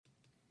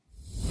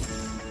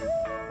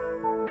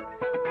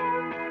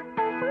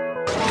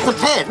The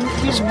pen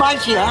is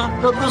mightier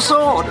than the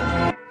sword.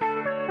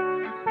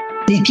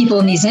 These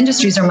people in these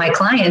industries are my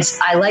clients.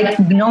 I like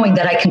knowing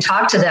that I can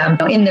talk to them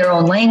in their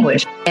own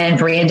language. And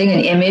branding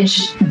and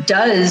image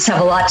does have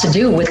a lot to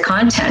do with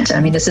content.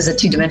 I mean, this is a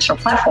two-dimensional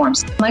platform.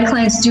 My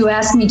clients do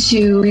ask me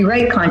to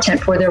rewrite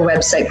content for their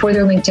website, for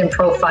their LinkedIn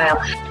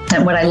profile.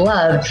 And what I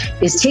love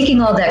is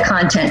taking all that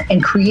content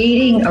and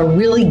creating a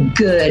really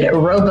good,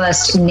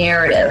 robust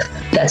narrative.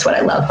 That's what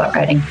I love about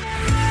writing.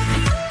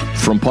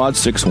 From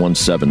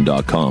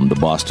pod617.com, the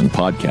Boston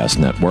Podcast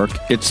Network,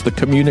 it's the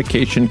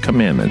Communication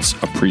Commandments,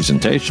 a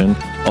presentation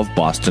of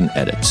Boston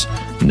Edits.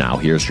 Now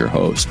here's your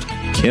host,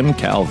 Kim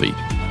Calvi.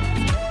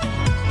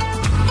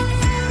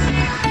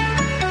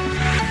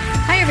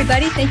 Hi,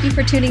 everybody. Thank you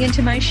for tuning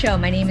into my show.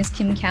 My name is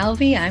Kim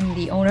Calvi. I'm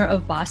the owner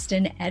of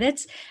Boston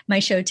Edits. My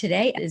show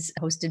today is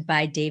hosted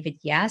by David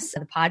Yass,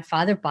 the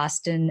Podfather,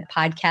 Boston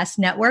Podcast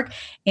Network.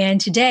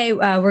 And today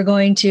we're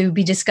going to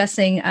be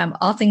discussing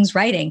all things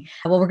writing.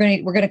 Well, we're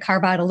going to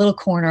carve out a little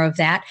corner of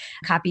that: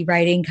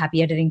 copywriting,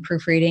 copy editing,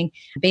 proofreading,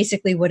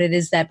 basically what it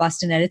is that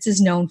Boston Edits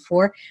is known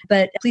for.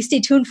 But please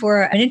stay tuned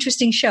for an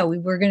interesting show.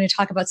 We're going to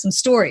talk about some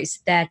stories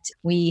that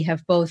we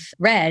have both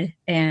read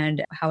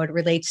and how it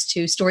relates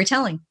to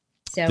storytelling.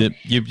 So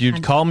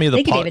you'd call me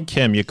the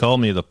Kim. You call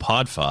me the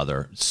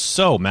Podfather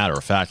so matter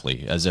of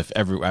factly, as if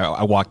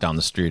I walk down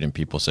the street and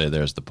people say,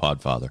 "There's the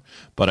Podfather."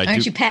 But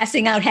aren't you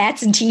passing out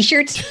hats and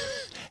T-shirts?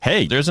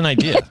 Hey, there's an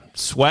idea.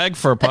 Swag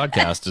for a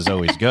podcast is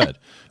always good.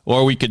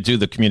 Or we could do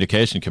the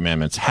Communication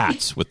Commandments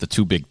hats with the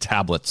two big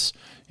tablets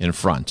in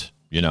front.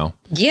 You know?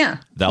 Yeah.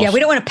 We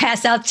don't want to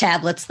pass out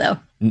tablets though.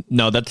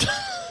 No, that's.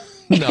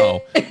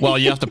 No. Well,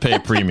 you have to pay a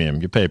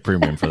premium. You pay a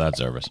premium for that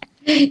service.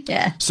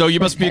 Yeah. So you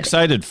must be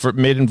excited for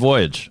maiden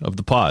voyage of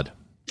the pod.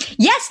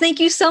 Yes.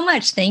 Thank you so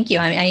much. Thank you.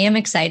 I am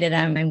excited.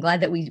 I'm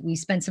glad that we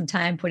spent some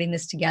time putting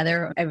this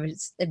together. I'm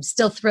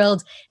still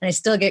thrilled, and I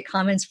still get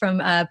comments from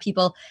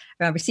people,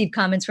 receive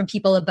comments from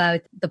people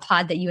about the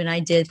podcast you and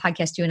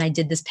I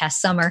did this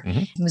past summer. Mm-hmm.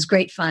 It was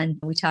great fun.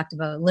 We talked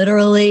about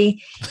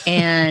literally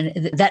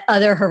and that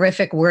other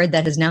horrific word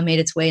that has now made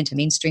its way into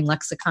mainstream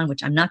lexicon,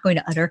 which I'm not going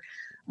to utter.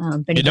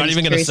 You're not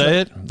even going to say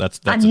it?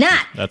 I'm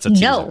not. That's a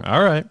teaser. No.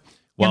 All right.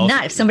 Well, I'm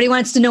not. If somebody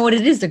wants to know what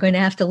it is, they're going to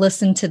have to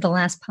listen to the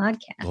last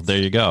podcast. Well, there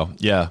you go.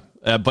 Yeah.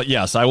 But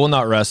yes, I will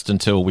not rest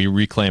until we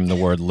reclaim the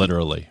word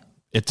literally.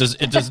 It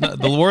does not,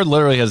 the word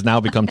literally has now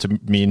become to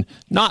mean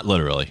not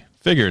literally,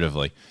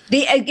 figuratively.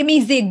 It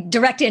means the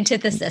direct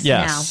antithesis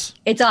now.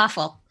 It's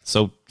awful.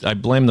 So I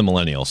blame the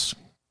millennials.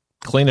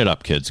 Clean it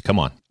up, kids. Come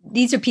on.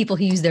 These are people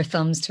who use their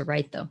thumbs to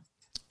write, though.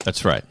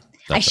 That's right.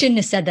 I shouldn't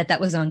have said that. That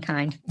was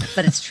unkind,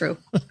 but it's true.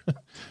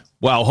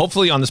 Well,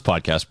 hopefully on this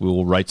podcast, we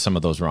will right some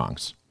of those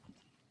wrongs.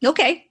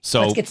 Okay.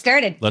 So let's get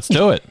started. Let's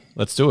do it.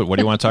 What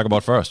do you want to talk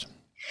about first?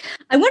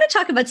 I want to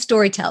talk about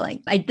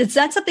storytelling.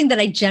 That's something that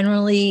I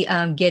generally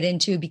get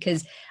into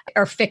because,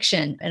 or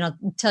fiction. And I'll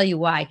tell you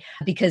why,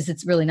 because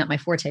it's really not my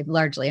forte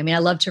largely. I mean, I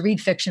love to read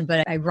fiction,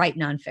 but I write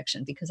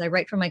nonfiction because I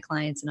write for my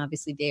clients, and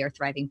obviously they are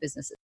thriving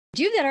businesses.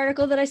 Do you have that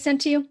article that I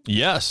sent to you?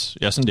 Yes,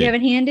 indeed. Do you have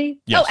it handy?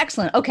 Yes. Oh,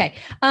 excellent. Okay.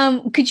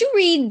 Could you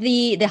read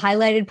the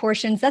highlighted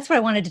portions? That's what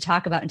I wanted to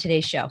talk about in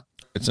today's show.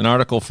 It's an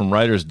article from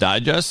Writer's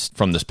Digest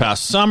from this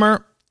past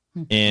summer.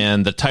 Mm-hmm.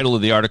 And the title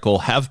of the article,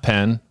 Have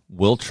Pen,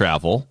 Will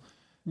Travel.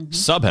 Mm-hmm.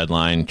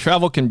 Subheadline,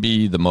 travel can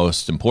be the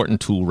most important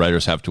tool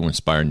writers have to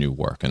inspire new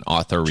work. An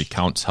author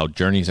recounts how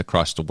journeys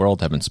across the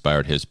world have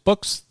inspired his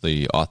books.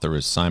 The author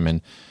is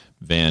Simon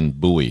Van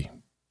Booy.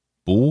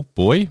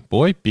 Boy?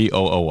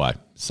 B-O-O-Y.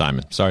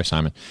 Simon. Sorry,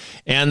 Simon.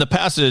 And the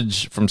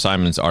passage from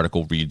Simon's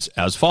article reads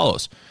as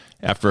follows.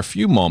 After a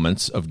few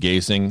moments of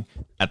gazing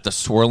at the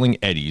swirling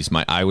eddies,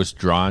 my eye was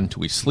drawn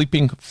to a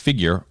sleeping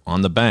figure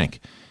on the bank.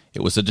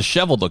 It was a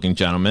disheveled-looking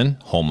gentleman,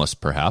 homeless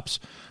perhaps,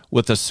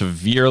 with a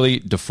severely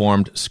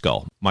deformed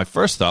skull. My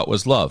first thought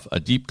was love, a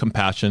deep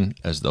compassion,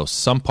 as though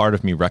some part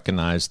of me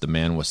recognized the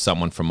man was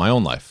someone from my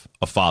own life,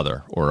 a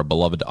father or a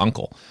beloved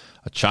uncle,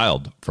 a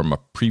child from a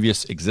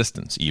previous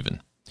existence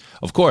even.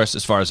 Of course,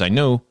 as far as I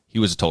knew, he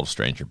was a total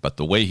stranger, but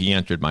the way he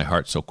entered my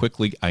heart so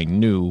quickly, I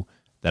knew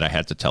that I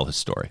had to tell his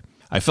story.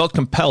 I felt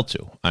compelled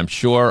to. I'm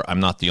sure I'm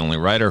not the only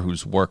writer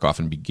whose work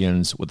often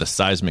begins with a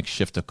seismic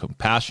shift of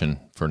compassion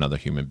for another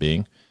human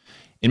being.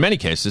 In many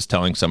cases,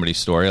 telling somebody's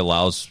story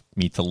allows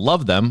me to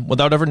love them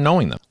without ever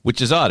knowing them,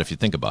 which is odd if you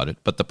think about it,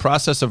 but the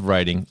process of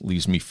writing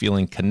leaves me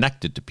feeling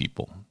connected to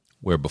people,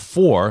 where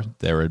before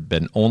there had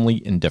been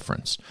only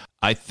indifference.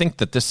 I think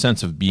that this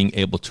sense of being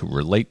able to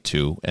relate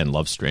to and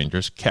love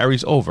strangers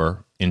carries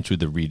over into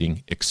the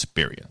reading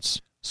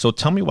experience. So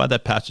tell me why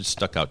that passage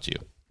stuck out to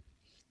you.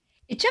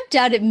 It jumped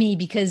out at me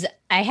because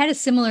I had a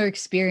similar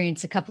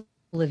experience a couple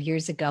of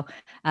years ago.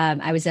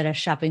 I was at a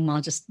shopping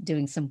mall just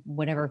doing some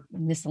whatever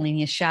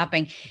miscellaneous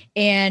shopping.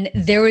 And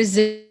there was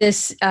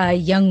this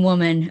young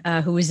woman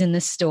who was in the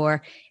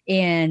store,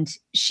 and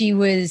she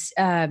was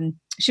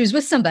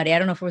with somebody. I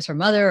don't know if it was her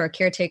mother or a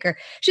caretaker.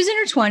 She was in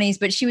her 20s,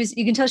 but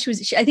you can tell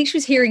I think she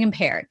was hearing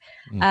impaired.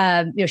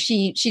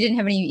 She didn't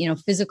have any,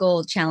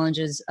 physical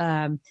challenges,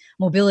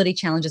 mobility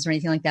challenges or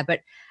anything like that.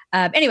 But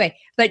Anyway,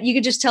 but you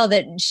could just tell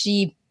that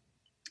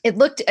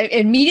it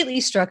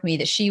immediately struck me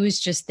that she was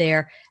just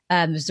there.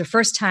 It was her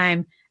first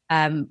time,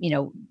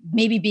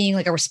 maybe being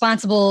like a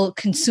responsible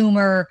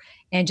consumer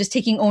and just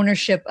taking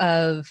ownership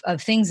of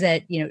things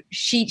that,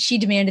 she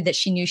demanded, that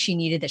she knew she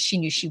needed, that she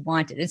knew she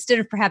wanted, instead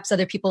of perhaps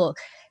other people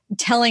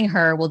telling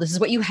her, well, this is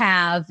what you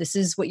have, this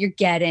is what you're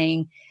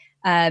getting.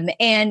 And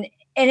in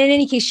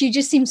any case, she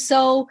just seemed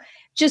so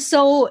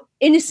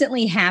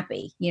innocently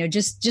happy,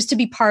 just to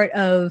be part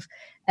of,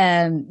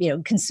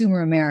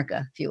 consumer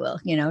America, if you will,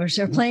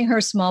 or playing her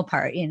small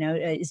part,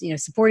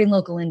 supporting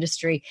local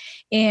industry.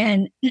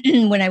 And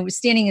when I was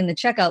standing in the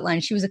checkout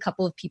line, she was a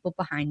couple of people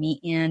behind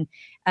me,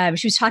 and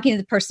she was talking to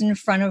the person in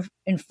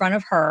front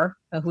of her,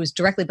 who was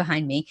directly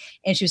behind me,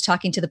 and she was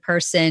talking to the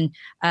person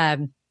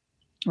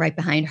right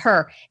behind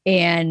her.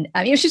 And,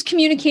 she was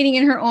communicating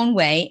in her own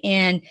way.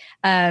 And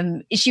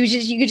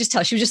you could just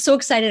tell she was just so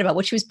excited about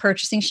what she was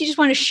purchasing. She just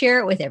wanted to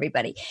share it with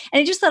everybody. And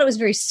I just thought it was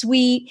very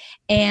sweet.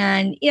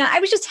 And, I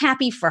was just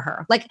happy for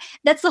her. Like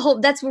that's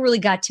what really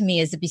got to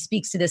me, as it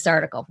speaks to this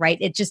article, right?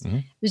 It just,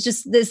 it was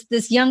just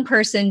this young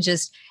person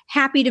just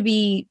happy to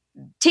be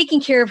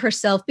taking care of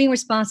herself, being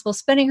responsible,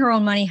 spending her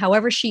own money,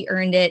 however she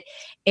earned it,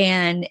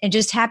 and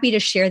just happy to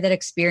share that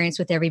experience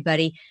with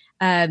everybody.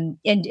 And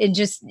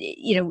just,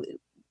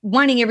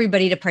 wanting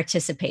everybody to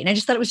participate. And I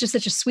just thought it was just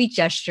such a sweet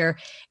gesture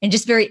and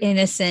just very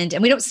innocent.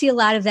 And we don't see a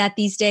lot of that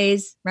these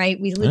days, right?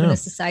 We live in a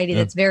society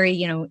that's very,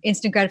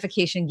 instant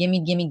gratification, gimme,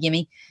 gimme,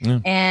 gimme. Yeah.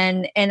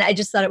 And I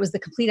just thought it was the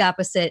complete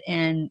opposite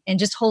and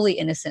just wholly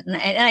innocent.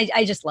 And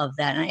I just love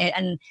that.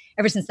 And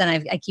ever since then,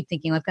 I keep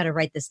thinking, I've got to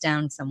write this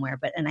down somewhere,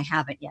 and I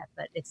haven't yet,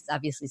 but it's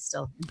obviously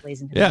still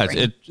emblazoned. Yeah,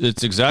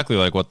 it's exactly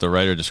like what the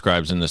writer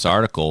describes in this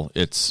article.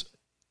 It's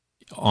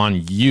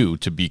on you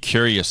to be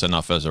curious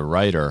enough as a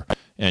writer,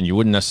 and you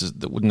wouldn't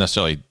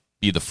necessarily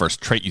be the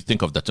first trait you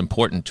think of that's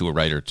important to a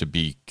writer, to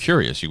be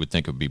curious. You would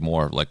think it would be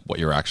more like what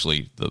you're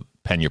actually, the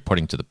pen you're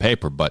putting to the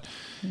paper, but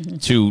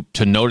to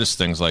notice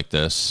things like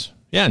this.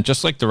 Yeah, and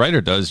just like the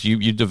writer does,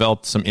 you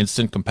developed some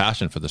instant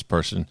compassion for this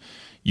person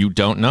you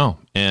don't know,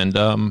 and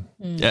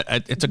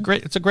it's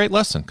a great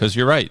lesson, because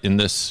you're right, in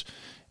this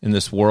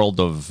world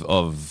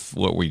of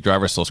what we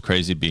drive ourselves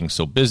crazy, being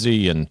so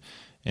busy, and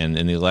in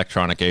the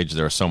electronic age,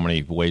 there are so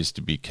many ways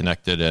to be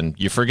connected, and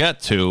you forget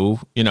to,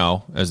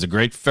 as the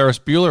great Ferris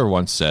Bueller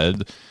once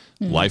said,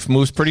 life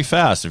moves pretty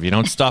fast. If you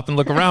don't stop and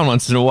look around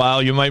once in a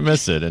while, you might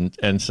miss it.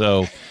 And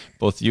so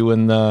both you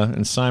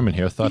and Simon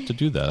here thought to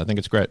do that. I think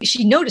it's great.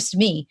 She noticed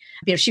me.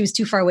 She was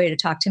too far away to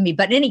talk to me.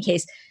 But in any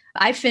case,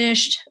 I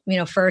finished,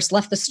 first,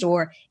 left the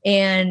store,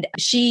 and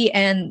she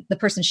and the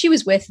person she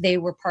was with, they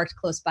were parked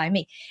close by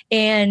me.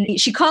 And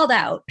she called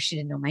out. She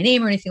didn't know my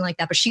name or anything like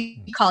that, but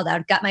she called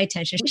out, got my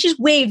attention. She just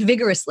waved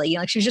vigorously.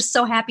 She was just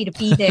so happy to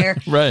be there.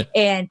 Right.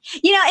 And, and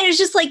it was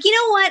just like, you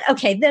know what?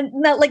 Okay, then,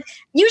 like,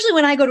 usually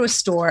when I go to a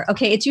store,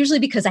 okay, it's usually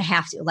because I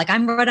have to. Like,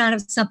 I'm run out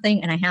of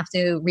something and I have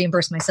to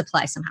reimburse my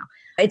supply somehow.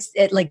 But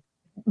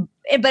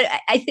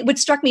what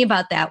struck me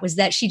about that was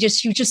that she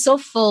was just so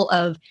full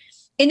of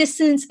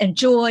innocence and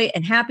joy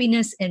and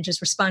happiness and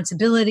just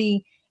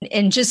responsibility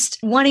and just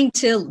wanting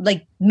to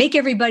like make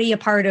everybody a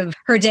part of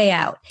her day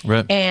out.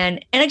 Right.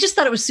 And I just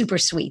thought it was super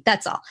sweet.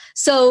 That's all.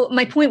 So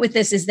my point with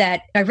this is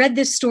that I read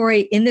this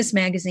story in this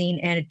magazine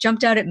and it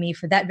jumped out at me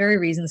for that very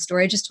reason, the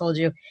story I just told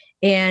you.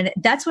 And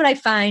that's what I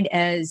find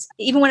as,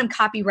 even when I'm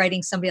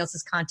copywriting somebody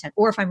else's content,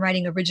 or if I'm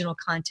writing original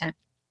content,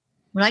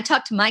 when I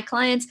talk to my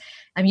clients,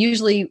 I'm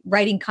usually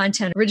writing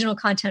content, original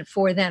content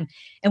for them.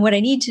 And what I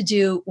need to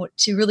do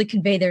to really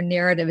convey their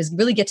narrative is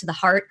really get to the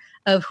heart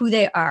of who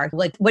they are,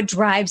 like what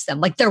drives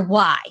them, like their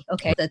why.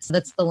 Okay, that's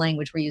the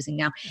language we're using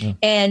now.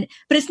 Yeah.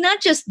 But it's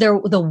not just the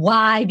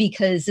why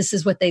because this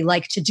is what they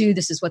like to do,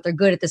 this is what they're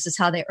good at, this is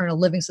how they earn a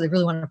living, so they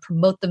really want to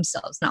promote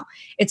themselves. No,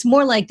 it's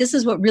more like this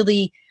is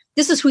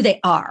who they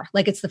are.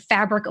 Like it's the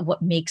fabric of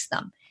what makes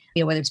them.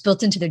 Whether it's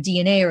built into their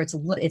DNA or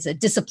it's a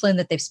discipline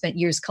that they've spent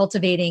years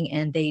cultivating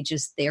and they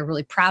are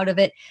really proud of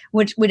it,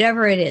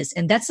 whatever it is.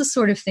 And that's the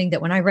sort of thing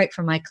that when I write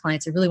for my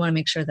clients, I really want to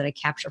make sure that I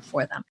capture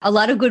for them. A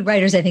lot of good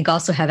writers, I think,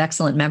 also have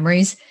excellent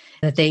memories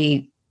that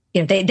they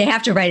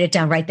have to write it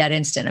down right that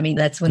instant. I mean,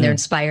 that's when they're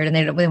inspired and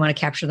they don't really want to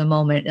capture the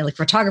moment. And like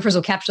photographers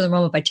will capture the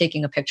moment by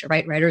taking a picture,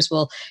 right? Writers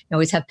will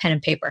always have pen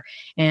and paper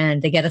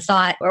and they get a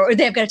thought or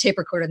they've got a tape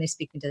recorder and they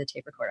speak into the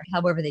tape recorder,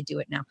 however they do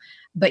it now.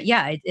 But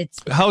yeah, it's...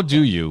 How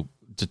do you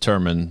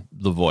determine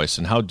the voice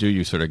and how do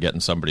you sort of get in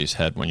somebody's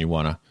head when you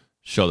want to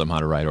show them how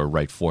to write or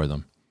write for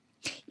them?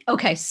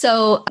 Okay.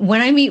 So when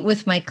I meet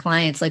with my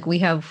clients, like we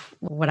have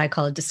what I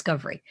call a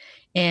discovery,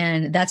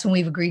 and that's when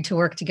we've agreed to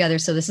work together.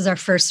 So this is our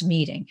first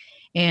meeting.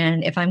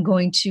 And if I'm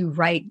going to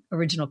write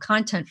original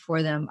content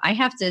for them, I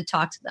have to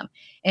talk to them.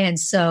 And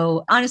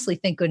so honestly,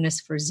 thank goodness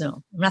for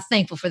Zoom. I'm not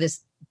thankful for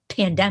this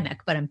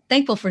pandemic, but I'm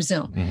thankful for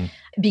Zoom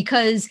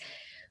because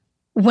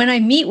when I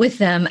meet with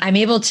them, I'm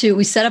able to,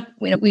 we set up,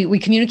 we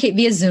communicate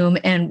via Zoom.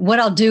 And what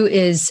I'll do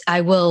is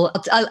I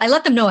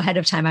let them know ahead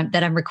of time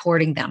that I'm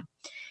recording them.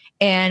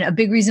 And a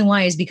big reason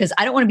why is because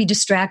I don't want to be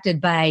distracted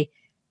by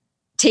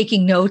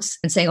taking notes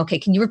and saying, okay,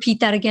 can you repeat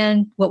that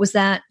again? What was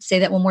that? Say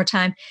that one more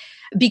time.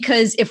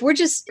 Because if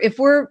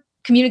we're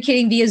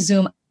communicating via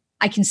Zoom,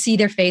 I can see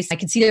their face. I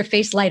can see their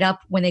face light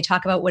up when they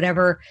talk about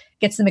whatever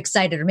gets them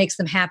excited or makes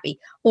them happy,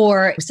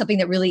 or something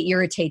that really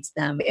irritates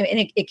them.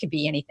 And it could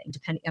be anything,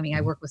 depending. I mean,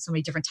 I work with so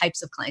many different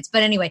types of clients.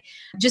 But anyway,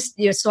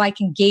 just so I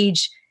can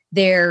gauge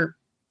their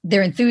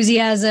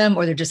enthusiasm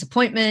or their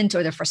disappointment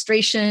or their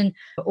frustration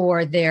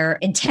or their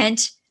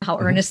intent, how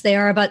earnest they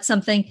are about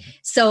something.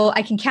 So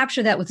I can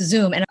capture that with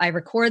Zoom, and I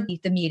record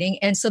the meeting.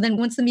 And so then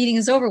once the meeting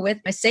is over with,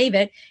 I save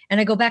it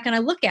and I go back and I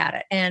look at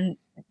it. And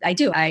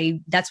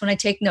that's when I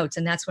take notes,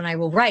 and that's when I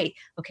will write,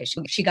 okay,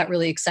 she got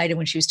really excited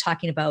when she was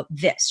talking about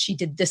this. She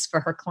did this for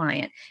her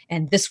client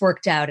and this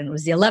worked out, and it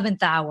was the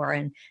 11th hour,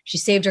 and she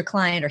saved her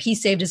client, or he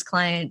saved his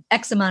client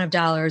X amount of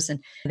dollars,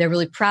 and they're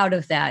really proud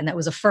of that. And that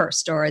was a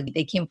first, or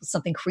they came up with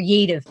something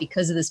creative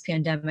because of this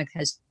pandemic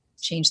has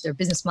changed their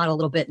business model a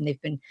little bit, and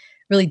they've been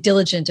really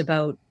diligent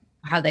about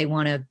how they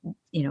want to,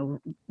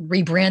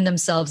 rebrand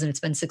themselves, and it's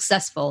been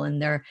successful,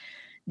 and they're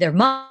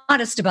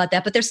modest about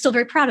that, but they're still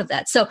very proud of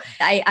that. So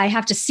I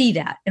have to see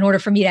that in order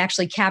for me to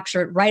actually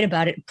capture it, write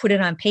about it, put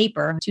it on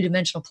paper, a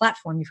two-dimensional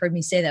platform. You've heard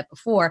me say that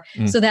before.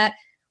 So that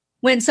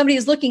when somebody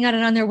is looking at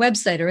it on their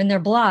website or in their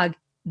blog,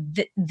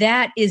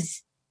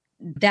 it's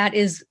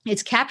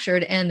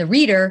captured, and the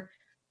reader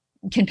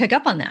can pick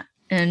up on that,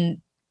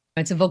 and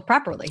it's evoked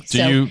properly.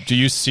 Do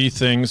you see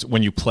things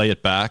when you play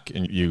it back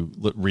and you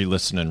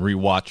re-listen and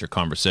re-watch your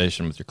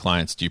conversation with your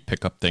clients? Do you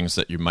pick up things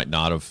that you might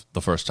not have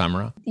the first time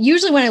around?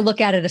 Usually when I look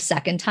at it a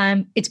second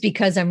time, it's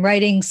because I'm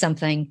writing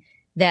something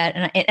that,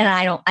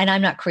 and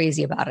I'm not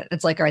crazy about it.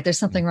 It's like, all right, there's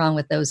something wrong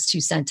with those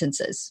two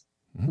sentences.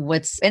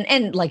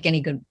 And like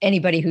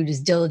anybody who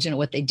is diligent at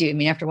what they do. I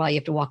mean, after a while, you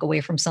have to walk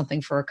away from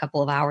something for a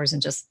couple of hours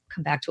and just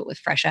come back to it with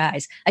fresh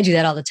eyes. I do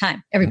that all the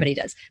time. Everybody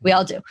does. We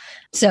all do.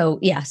 So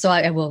yeah,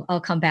 I'll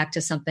come back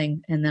to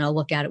something, and then I'll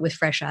look at it with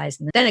fresh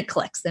eyes, and then it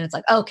clicks. Then it's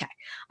like, okay,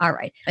 all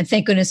right. And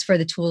thank goodness for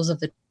the tools of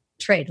the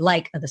trade,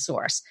 like the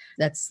source.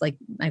 That's like,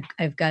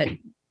 I've got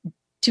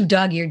 2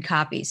 dog-eared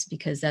copies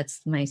because I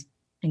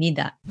need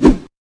that.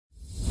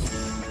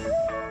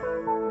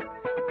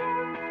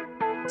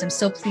 I'm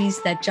so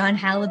pleased that John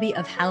Halaby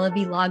of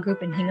Halaby Law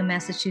Group in Hingham,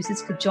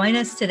 Massachusetts could join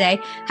us today.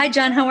 Hi,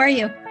 John. How are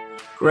you?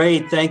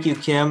 Great. Thank you,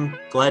 Kim.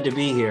 Glad to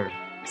be here.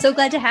 So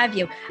glad to have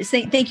you.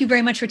 Thank you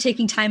very much for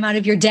taking time out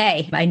of your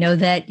day. I know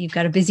that you've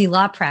got a busy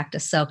law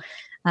practice, so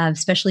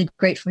especially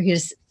grateful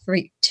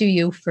to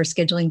you for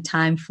scheduling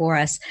time for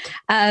us.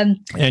 And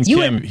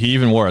Kim, he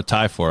even wore a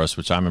tie for us,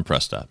 which I'm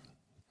impressed at.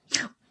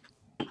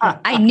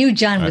 I knew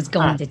John was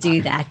going to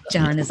do that.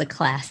 John is a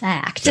class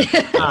act.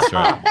 That's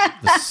right.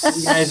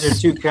 You guys are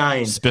too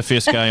kind.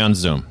 Spiffiest guy on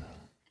Zoom.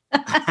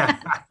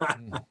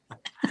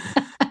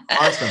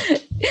 Awesome.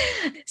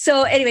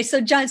 So anyway,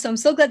 John, I'm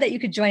so glad that you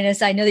could join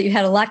us. I know that you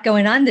had a lot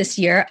going on this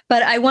year,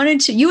 but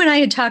you and I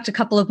had talked a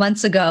couple of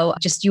months ago,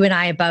 just you and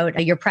I,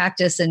 about your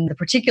practice and the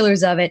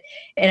particulars of it.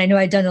 And I know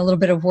I'd done a little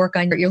bit of work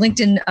on your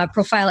LinkedIn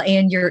profile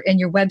and your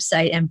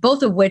website, and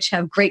both of which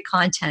have great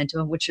content,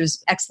 which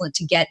is excellent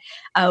to get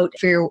out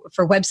for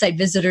website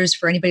visitors,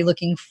 for anybody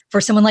looking for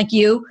someone like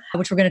you,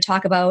 which we're going to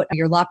talk about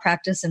your law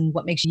practice and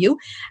what makes you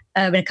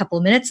in a couple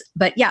of minutes.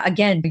 But yeah,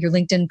 again, your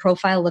LinkedIn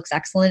profile looks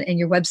excellent and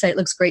your website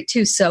looks great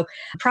too. So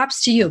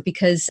props to you,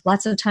 because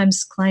lots of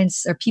times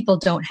clients or people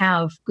don't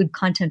have good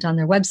content on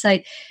their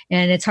website,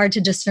 and it's hard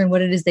to discern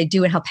what it is they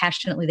do and how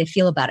passionately they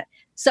feel about it.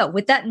 So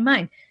with that in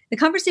mind, the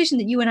conversation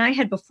that you and I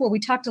had before, we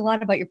talked a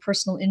lot about your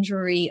personal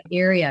injury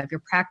area of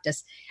your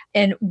practice.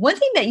 And one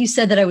thing that you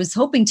said that I was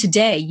hoping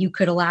today you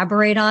could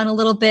elaborate on a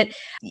little bit,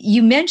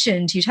 you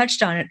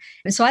touched on it.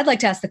 And so I'd like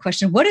to ask the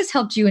question, what has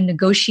helped you in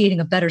negotiating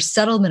a better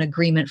settlement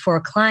agreement for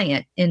a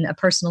client in a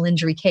personal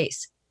injury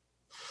case?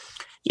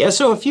 Yeah,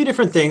 so a few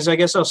different things. I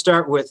guess I'll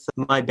start with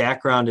my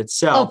background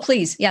itself. Oh,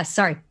 please. Yes,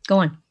 sorry. Go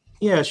on.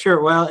 Yeah, sure.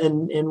 Well,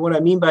 and what I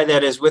mean by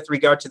that is with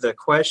regard to the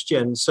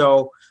question.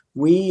 So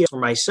for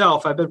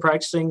myself, I've been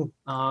practicing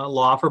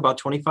law for about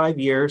 25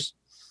 years.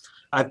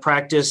 I've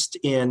practiced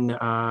in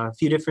a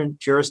few different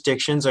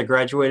jurisdictions. I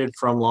graduated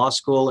from law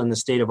school in the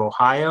state of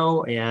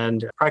Ohio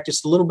and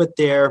practiced a little bit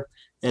there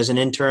as an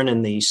intern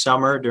in the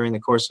summer during the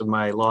course of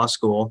my law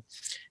school.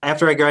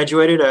 After I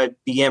graduated, I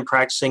began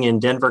practicing in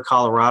Denver,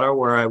 Colorado,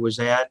 where I was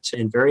at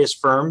in various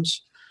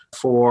firms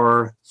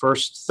for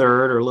first,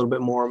 third, or a little bit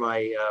more of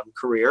my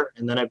career.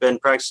 And then I've been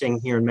practicing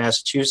here in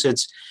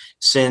Massachusetts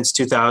since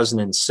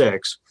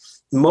 2006.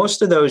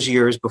 Most of those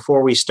years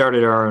before we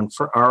started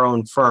our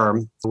own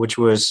firm, which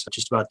was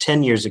just about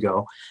 10 years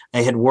ago,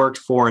 I had worked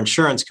for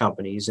insurance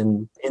companies.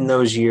 And in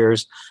those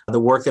years, the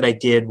work that I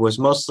did was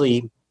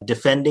mostly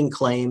defending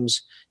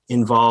claims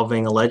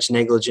involving alleged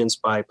negligence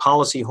by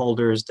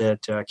policyholders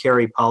that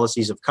carry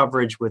policies of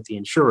coverage with the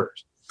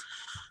insurers.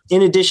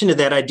 In addition to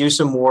that, I do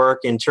some work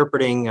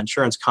interpreting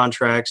insurance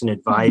contracts and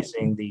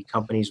advising the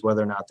companies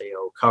whether or not they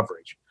owe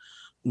coverage.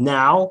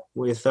 Now,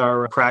 with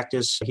our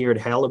practice here at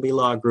Halaby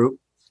Law Group,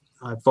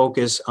 I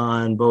focus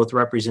on both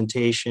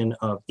representation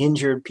of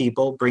injured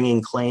people,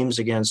 bringing claims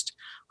against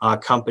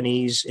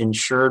companies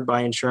insured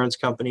by insurance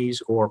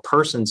companies or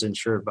persons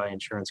insured by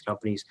insurance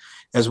companies,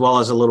 as well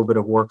as a little bit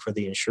of work for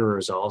the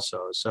insurers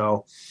also.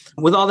 So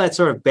with all that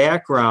sort of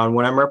background,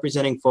 when I'm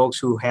representing folks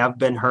who have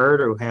been hurt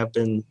or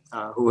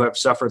who have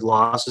suffered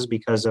losses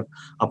because of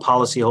a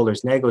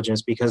policyholder's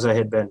negligence, because I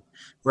had been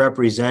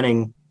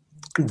representing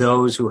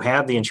those who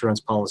have the insurance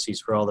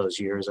policies for all those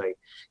years, I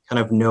kind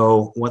of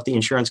know what the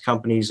insurance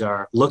companies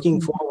are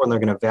looking for when they're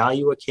going to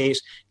value a case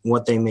and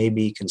what they may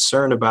be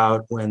concerned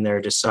about when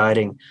they're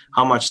deciding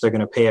how much they're going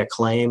to pay a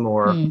claim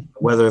or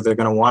whether they're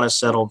going to want to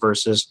settle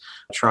versus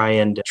try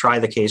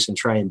the case and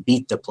try and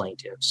beat the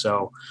plaintiff.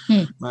 So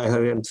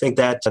I think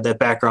that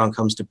background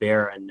comes to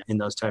bear in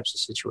those types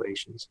of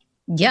situations.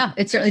 Yeah,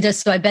 it certainly does.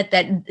 So I bet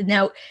that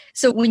now,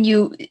 so when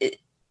you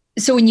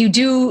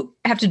do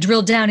have to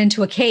drill down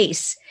into a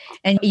case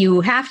and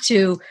you have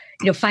to,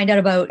 find out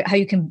about how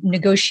you can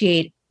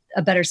negotiate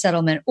a better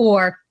settlement,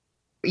 or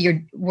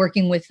you're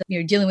dealing with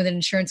an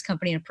insurance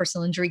company in a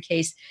personal injury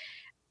case,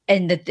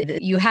 and that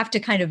you have to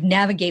kind of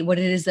navigate what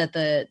it is that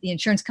the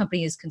insurance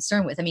company is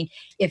concerned with. I mean,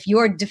 if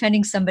you're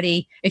representing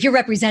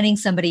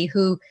somebody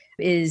who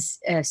is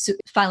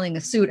filing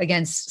a suit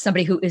against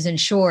somebody who is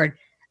insured,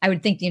 I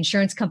would think the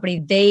insurance company,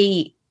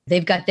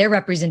 they've got their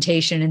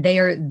representation and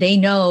they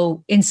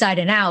know inside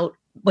and out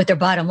what their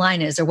bottom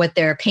line is or what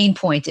their pain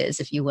point is,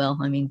 if you will.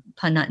 I mean,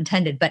 pun not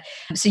intended. But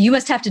so you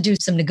must have to do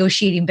some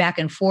negotiating back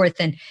and forth.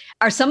 And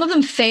are some of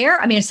them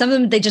fair? I mean, some of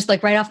them, they just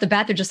like right off the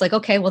bat, they're just like,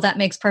 okay, well, that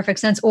makes perfect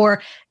sense.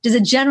 Or does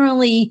it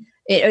generally,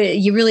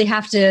 you really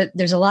have to,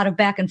 there's a lot of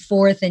back and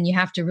forth and you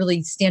have to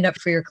really stand up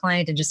for your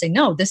client and just say,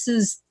 no, this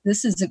is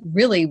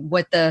really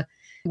what the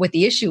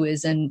issue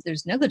is. And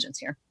there's negligence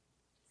here.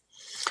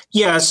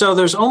 Yeah, so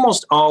there's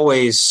almost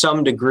always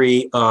some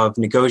degree of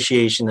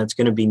negotiation that's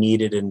going to be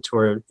needed in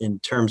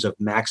terms of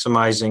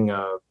maximizing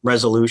a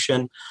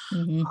resolution.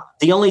 Mm-hmm.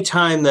 The only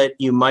time that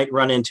you might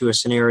run into a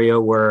scenario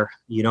where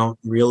you don't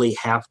really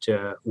have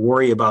to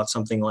worry about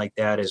something like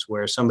that is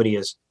where somebody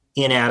is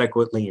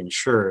inadequately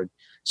insured.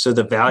 So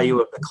the value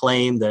of the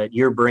claim that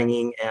you're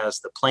bringing as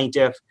the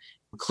plaintiff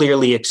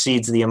clearly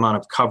exceeds the amount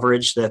of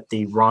coverage that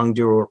the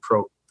wrongdoer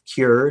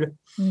procured.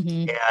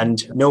 Mm-hmm.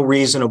 And no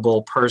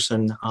reasonable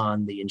person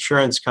on the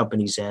insurance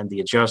company's end, the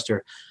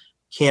adjuster,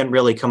 can't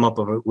really come up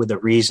with a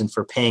reason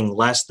for paying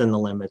less than the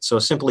limit. So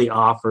simply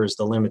offers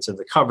the limits of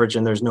the coverage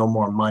and there's no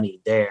more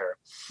money there.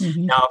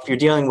 Mm-hmm. Now, if you're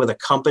dealing with a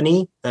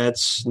company,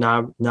 that's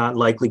not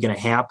likely going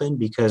to happen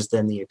because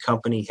then the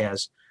company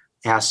has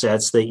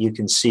assets that you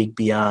can seek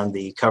beyond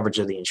the coverage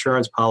of the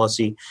insurance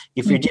policy.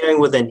 If you're dealing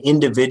with an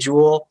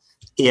individual,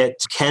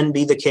 it can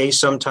be the case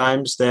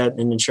sometimes that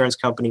an insurance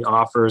company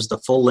offers the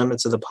full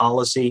limits of the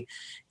policy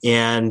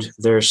and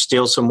there's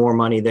still some more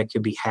money that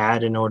could be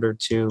had in order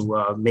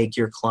to make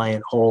your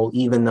client whole,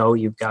 even though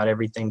you've got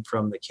everything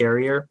from the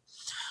carrier.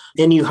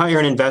 And you hire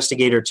an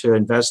investigator to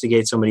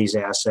investigate somebody's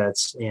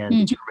assets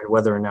and determine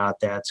whether or not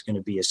that's going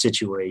to be a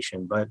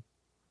situation. But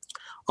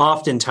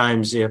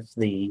oftentimes, if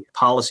the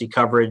policy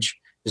coverage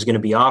is going to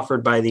be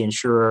offered by the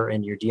insurer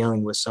and you're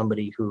dealing with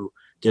somebody who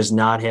does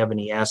not have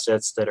any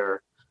assets that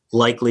are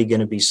likely going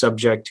to be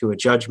subject to a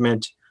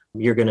judgment,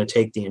 you're going to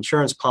take the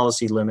insurance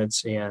policy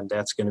limits, and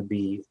that's going to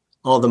be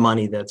all the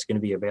money that's going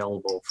to be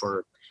available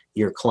for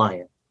your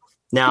client.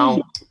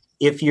 Now,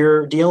 if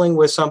you're dealing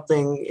with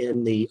something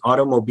in the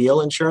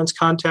automobile insurance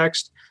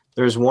context,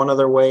 there's one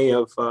other way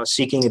of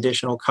seeking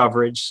additional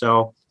coverage.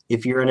 So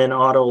if you're in an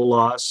auto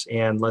loss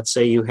and let's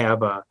say you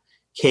have a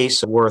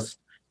case worth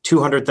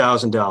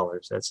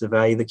 $200,000. That's the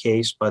value of the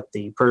case, but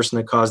the person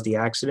that caused the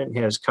accident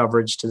has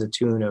coverage to the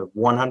tune of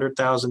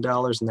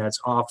 $100,000, and that's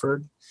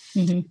offered.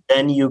 Mm-hmm.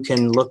 Then you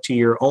can look to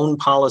your own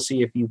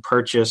policy if you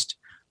purchased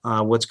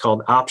what's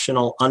called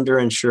optional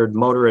underinsured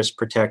motorist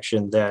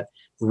protection that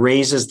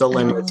raises the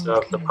limits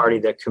of the party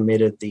that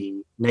committed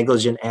the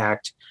negligent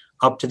act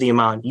up to the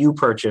amount you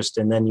purchased,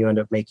 and then you end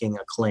up making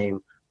a claim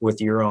with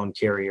your own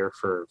carrier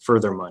for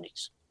further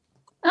monies.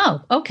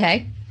 Oh,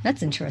 okay.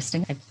 That's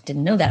interesting. I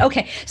didn't know that.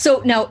 Okay.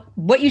 So now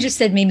what you just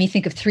said made me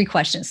think of three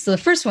questions. So the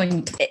first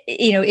one,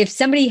 if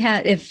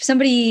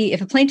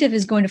a plaintiff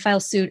is going to file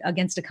suit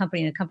against a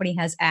company and the company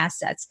has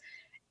assets,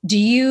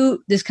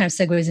 this kind of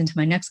segues into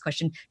my next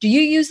question. Do you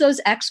use those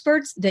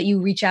experts that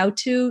you reach out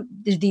to?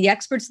 The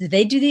experts, do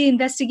they do the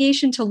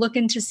investigation to look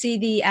into see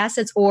the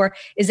assets, or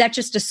is that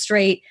just a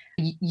straight,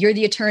 you're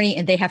the attorney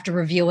and they have to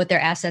reveal what their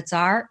assets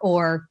are,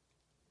 or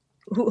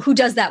who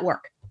does that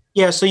work?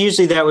 Yeah, so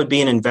usually that would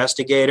be an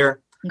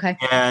investigator. Okay.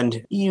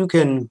 And you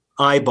can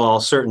eyeball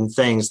certain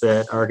things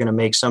that are going to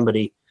make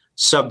somebody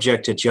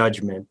subject to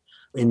judgment.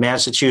 In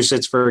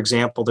Massachusetts, for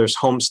example, there's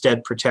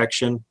homestead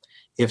protection.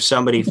 If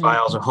somebody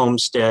files a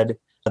homestead,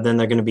 then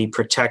they're going to be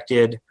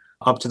protected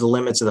up to the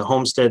limits of the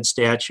homestead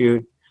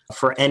statute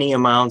for any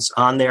amounts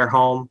on their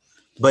home.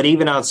 But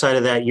even outside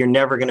of that, you're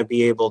never going to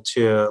be able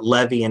to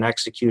levy and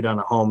execute on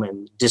a home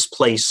and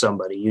displace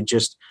somebody. You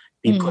just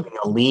be putting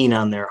a lien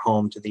on their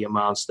home to the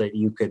amounts that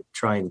you could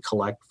try and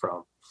collect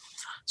from.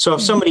 So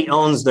if somebody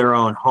owns their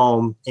own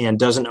home and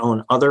doesn't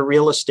own other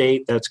real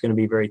estate, that's going to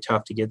be very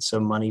tough to get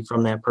some money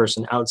from that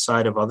person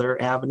outside of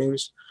other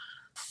avenues.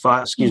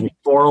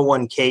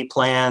 401k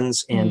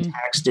plans and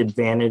tax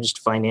advantaged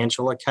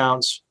financial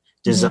accounts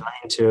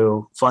designed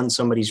to fund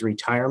somebody's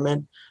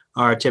retirement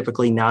are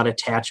typically not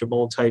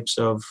attachable types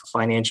of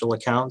financial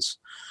accounts.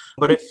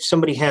 But if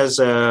somebody has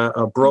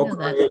a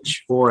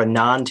brokerage or a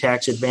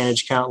non-tax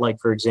advantage account, like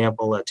for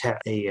example, a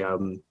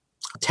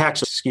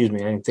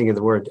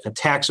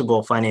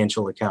taxable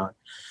financial account,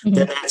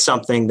 then that's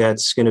something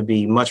that's going to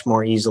be much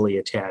more easily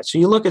attached. So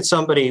you look at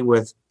somebody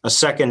with a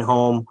second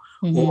home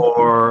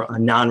or a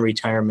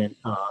non-retirement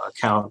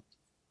account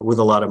with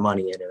a lot of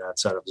money in it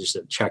outside of just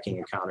a checking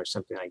account or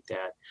something like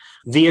that.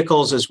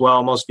 Vehicles as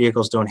well. Most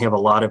vehicles don't have a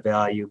lot of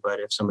value,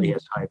 but if somebody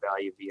has high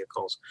value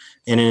vehicles,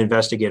 and an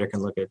investigator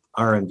can look at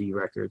RMV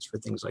records for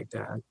things like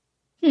that.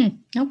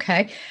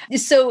 Okay.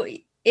 So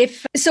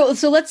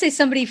let's say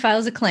somebody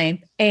files a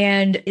claim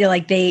and you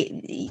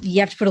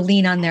have to put a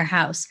lien on their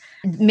house.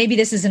 Maybe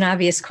this is an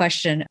obvious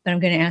question, but I'm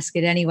going to ask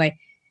it anyway.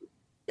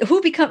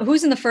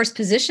 Who's in the first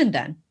position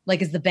then?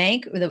 Like, is the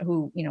bank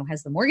who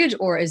has the mortgage,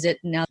 or is it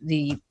now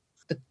the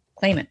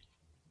claimant?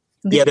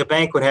 Yeah, the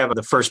bank would have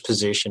the first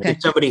position. Okay.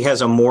 If somebody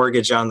has a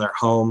mortgage on their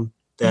home,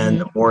 then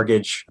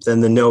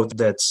the note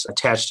that's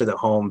attached to the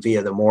home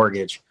via the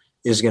mortgage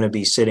is going to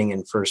be sitting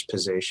in first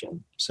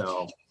position.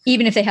 So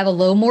even if they have a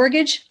low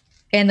mortgage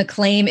and the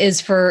claim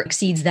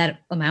exceeds that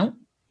amount?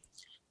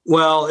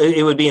 Well,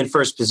 it would be in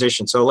first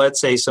position. So let's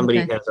say somebody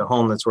has a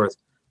home that's worth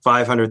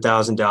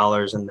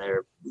 $500,000 and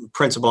their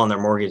principal on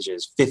their mortgage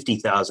is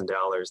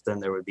 $50,000,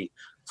 then there would be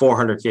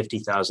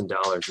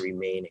 $450,000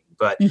 remaining.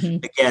 But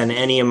again,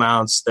 any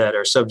amounts that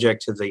are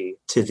subject to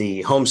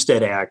the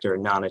Homestead Act are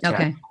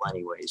non-attachable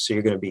anyway. So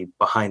you're going to be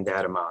behind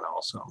that amount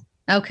also.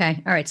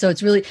 Okay. All right. So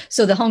it's really,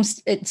 so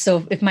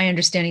if my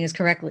understanding is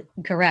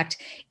correct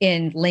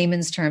in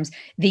layman's terms,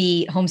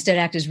 the Homestead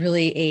Act is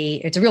really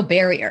it's a real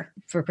barrier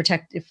to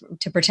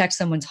protect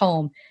someone's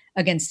home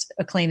against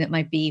a claim that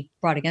might be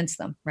brought against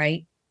them,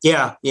 right?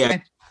 Yeah. Okay.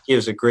 It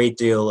gives a great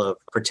deal of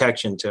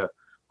protection to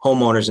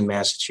homeowners in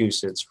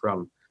Massachusetts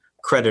from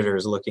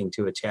creditors looking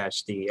to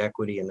attach the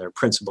equity in their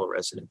principal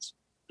residence.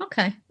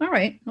 Okay. All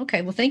right.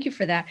 Okay. Well, thank you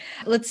for that.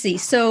 Let's see.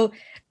 So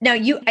now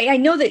I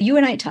know that you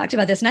and I talked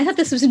about this, and I thought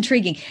this was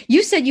intriguing.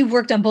 You said you've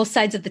worked on both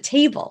sides of the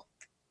table.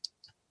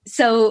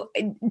 So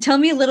tell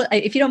me a little,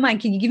 if you don't mind,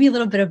 can you give me a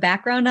little bit of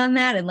background on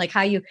that and like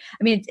how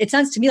it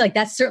sounds to me like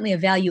that's certainly a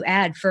value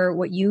add for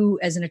what you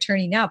as an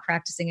attorney now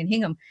practicing in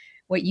Hingham,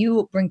 what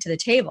you bring to the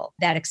table,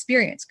 that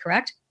experience,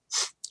 correct?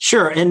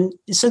 Sure. And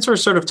since we're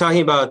sort of talking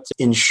about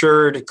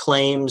insured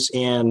claims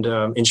and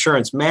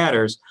insurance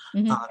matters,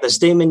 the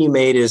statement you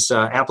made is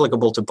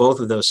applicable to both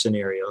of those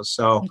scenarios.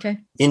 So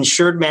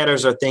insured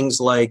matters are things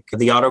like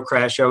the auto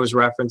crash I was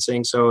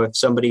referencing. So if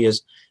somebody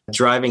is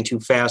driving too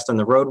fast on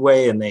the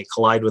roadway and they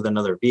collide with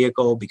another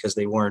vehicle because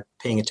they weren't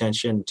paying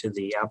attention to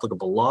the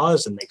applicable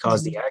laws and they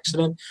caused the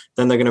accident,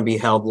 then they're going to be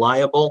held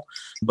liable.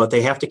 But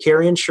they have to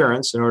carry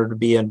insurance. In order to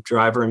be a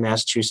driver in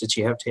Massachusetts,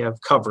 you have to have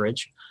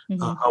coverage.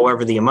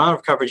 However, the amount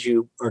of coverage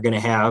you are going to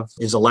have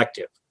is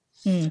elective.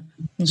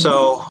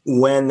 So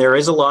when there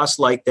is a loss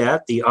like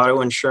that, the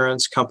auto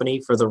insurance company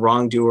for the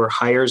wrongdoer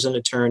hires an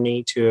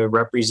attorney to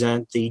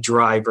represent the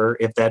driver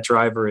if that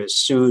driver is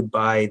sued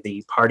by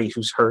the party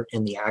who's hurt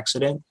in the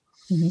accident.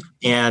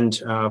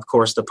 And of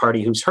course, the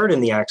party who's hurt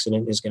in the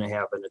accident is going to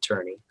have an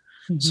attorney.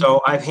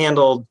 So I've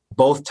handled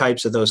both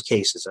types of those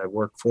cases. I've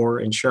worked for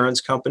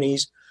insurance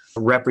companies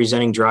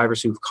representing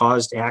drivers who've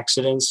caused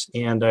accidents,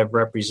 and I've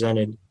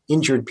represented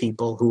injured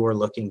people who are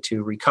looking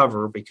to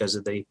recover because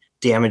of the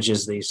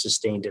damages they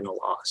sustained in a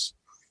loss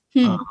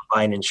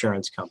by an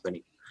insurance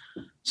company.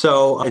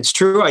 So it's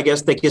true. I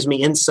guess that gives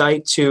me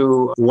insight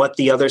to what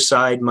the other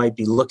side might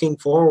be looking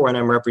for when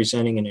I'm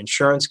representing an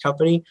insurance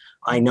company.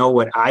 I know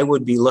what I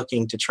would be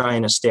looking to try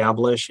and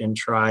establish and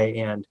try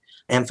and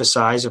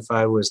emphasize if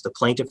I was the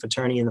plaintiff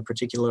attorney in the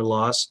particular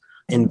loss,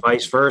 and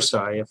vice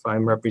versa if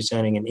I'm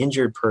representing an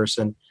injured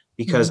person,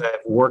 because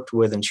I've worked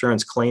with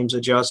insurance claims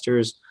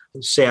adjusters,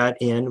 sat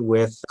in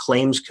with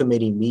claims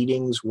committee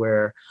meetings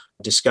where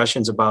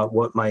discussions about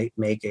what might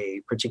make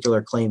a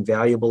particular claim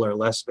valuable or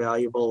less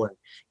valuable, and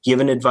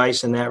given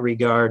advice in that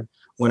regard.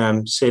 When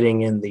I'm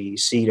sitting in the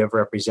seat of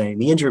representing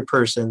the injured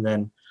person,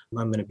 then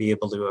I'm going to be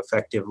able to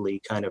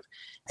effectively kind of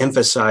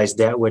emphasize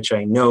that which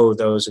I know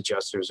those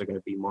adjusters are going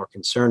to be more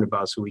concerned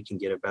about, so we can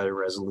get a better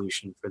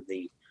resolution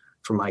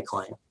for my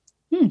client.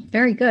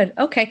 Very good.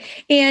 Okay.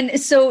 And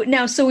so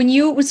now, when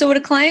a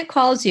client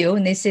calls you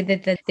and they say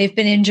that they've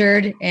been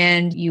injured,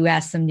 and you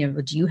ask them,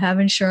 do you have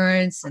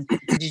insurance? And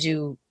did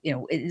you,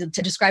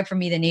 to describe for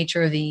me the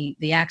nature of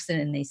the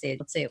accident? And they say,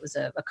 let's say it was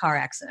a car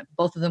accident.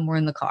 Both of them were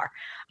in the car,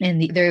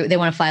 and they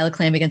want to file a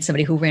claim against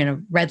somebody who ran a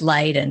red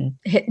light and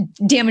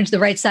damaged the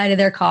right side of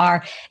their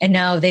car. And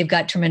now they've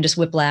got tremendous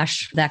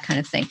whiplash, that kind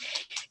of thing.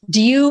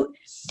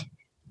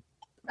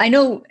 I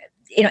know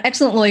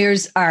excellent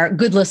lawyers are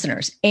good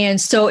listeners.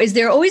 And so is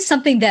there always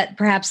something that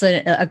perhaps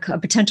a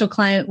potential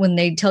client, when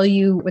they tell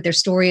you what their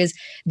story is,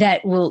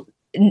 that will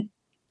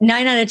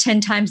 9 out of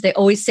 10 times they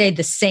always say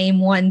the same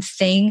one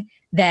thing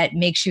that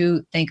makes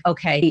you think,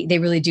 okay, they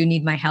really do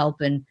need my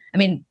help. And I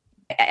mean,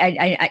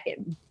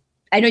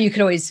 I know you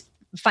could always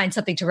find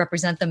something to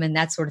represent them and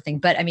that sort of thing.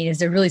 But I mean, is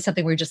there really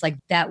something where you're just like,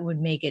 that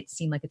would make it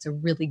seem like it's a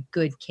really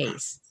good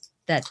case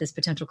that this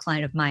potential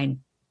client of mine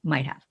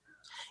might have?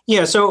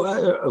 Yeah, so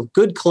a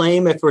good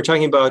claim, if we're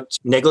talking about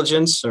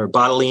negligence or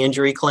bodily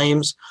injury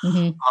claims,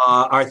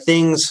 are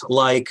things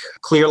like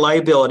clear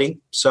liability.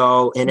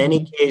 So in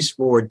any case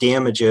for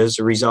damages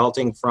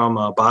resulting from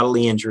a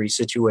bodily injury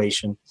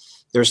situation,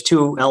 there's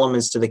two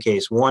elements to the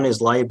case. One is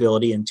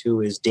liability and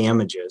two is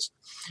damages.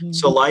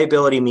 So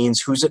liability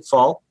means who's at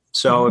fault.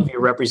 So if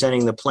you're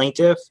representing the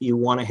plaintiff, you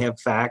want to have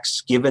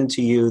facts given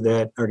to you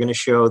that are going to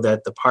show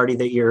that the party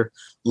that you're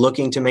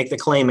looking to make the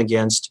claim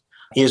against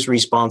is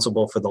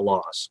responsible for the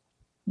loss.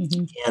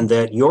 And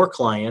that your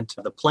client,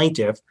 the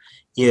plaintiff,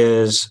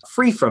 is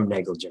free from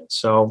negligence.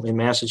 So in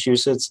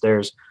Massachusetts,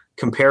 there's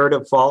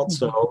comparative fault.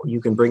 So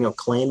you can bring a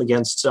claim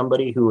against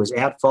somebody who is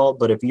at fault,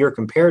 but if you're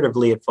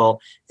comparatively at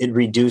fault, it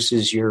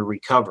reduces your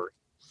recovery.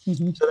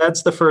 So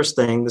that's the first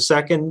thing. The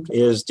second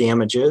is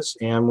damages.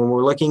 And when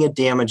we're looking at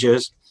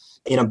damages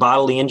in a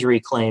bodily injury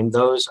claim,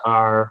 those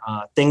are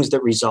things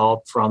that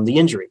result from the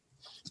injury.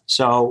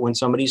 So when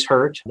somebody's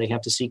hurt, they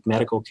have to seek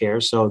medical care.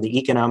 So the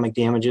economic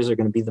damages are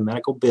going to be the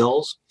medical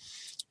bills.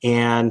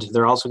 And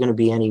they're also going to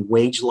be any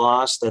wage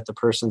loss that the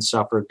person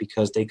suffered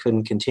because they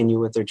couldn't continue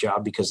with their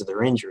job because of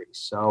their injuries.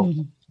 So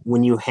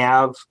when you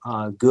have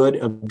good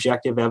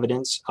objective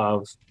evidence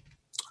of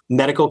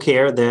medical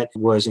care that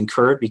was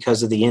incurred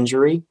because of the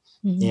injury,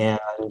 and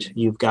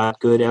you've got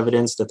good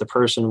evidence that the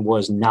person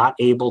was not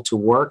able to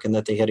work and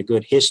that they had a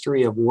good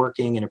history of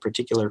working in a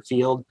particular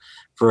field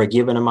for a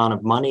given amount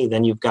of money,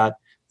 then you've got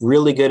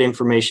really good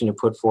information to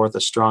put forth a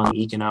strong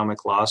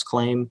economic loss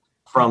claim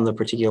from the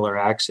particular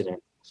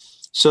accident.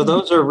 So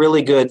those are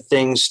really good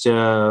things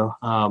to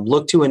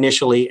look to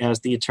initially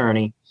as the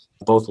attorney,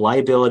 both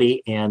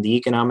liability and the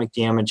economic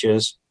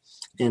damages.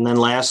 And then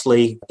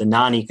lastly, the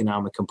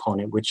non-economic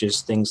component, which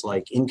is things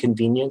like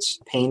inconvenience,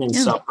 pain and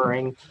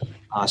suffering,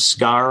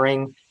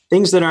 scarring,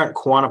 things that aren't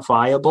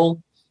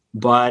quantifiable,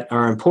 but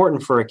are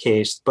important for a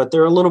case, but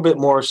they're a little bit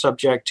more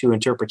subject to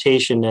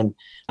interpretation, and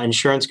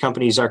insurance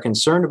companies are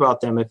concerned about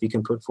them if you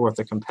can put forth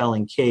a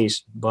compelling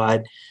case.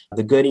 But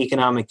the good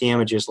economic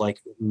damages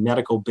like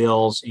medical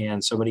bills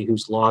and somebody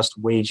who's lost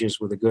wages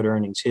with a good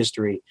earnings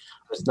history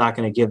is not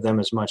going to give them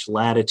as much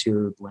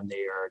latitude when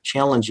they are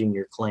challenging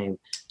your claim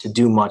to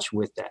do much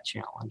with that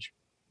challenge.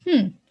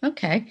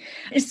 Okay.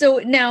 So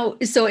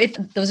if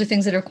those are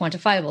things that are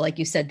quantifiable, like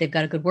you said, they've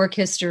got a good work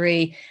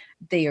history,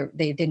 they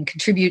didn't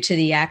contribute to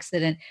the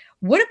accident.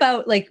 What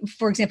about, like,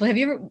 for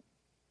example,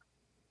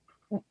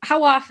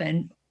 how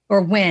often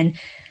or when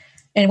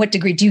and what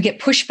degree do you get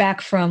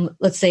pushback from,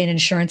 let's say, an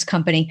insurance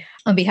company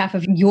on behalf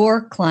of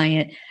your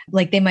client?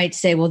 Like they might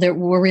say, well,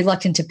 we're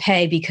reluctant to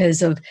pay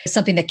because of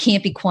something that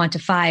can't be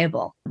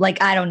quantifiable.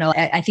 Like, I don't know.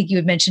 I think you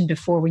had mentioned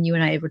before when you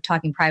and I were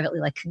talking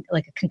privately, like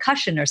a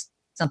concussion or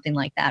something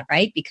like that,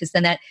 right? Because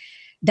then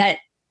that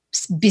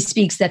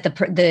bespeaks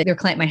that your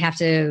client might have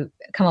to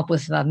come up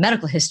with a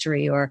medical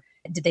history, or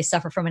did they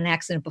suffer from an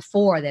accident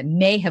before that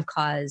may have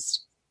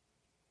caused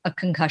a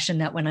concussion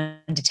that went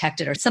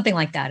undetected or something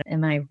like that.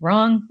 Am I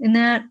wrong in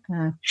that?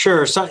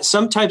 Sure.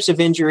 Some types of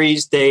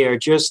injuries, they are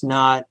just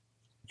not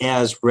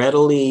as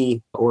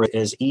readily or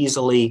as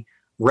easily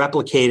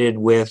replicated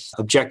with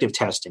objective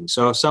testing.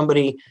 So if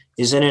somebody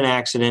is in an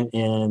accident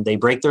and they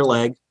break their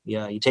leg,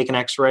 you take an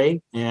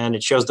X-ray and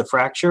it shows the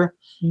fracture,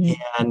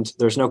 and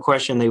there's no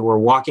question they were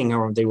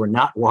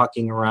not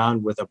walking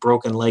around with a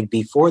broken leg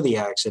before the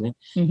accident.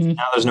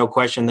 Now there's no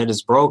question that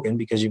it's broken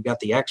because you've got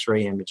the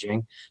X-ray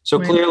imaging. So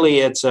clearly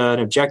it's an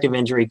objective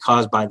injury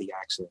caused by the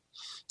accident.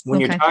 When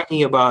you're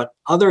talking about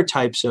other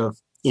types of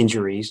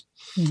injuries,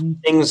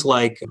 things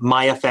like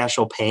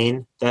myofascial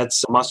pain,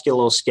 that's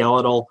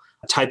musculoskeletal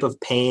type of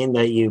pain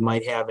that you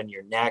might have in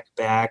your neck,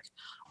 back,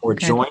 or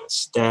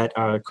joints that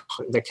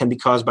can be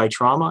caused by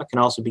trauma. It can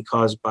also be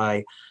caused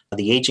by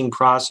the aging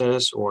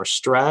process or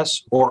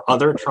stress or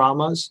other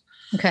traumas.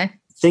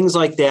 Things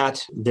like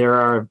that. There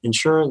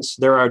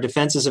are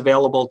defenses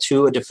available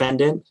to a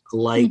defendant,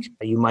 like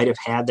you might have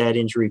had that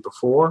injury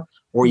before,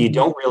 or you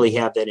don't really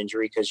have that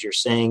injury because you're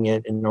saying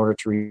it in order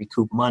to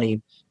recoup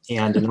money.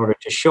 And in order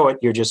to show it,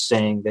 you're just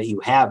saying that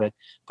you have it.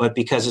 But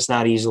because it's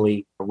not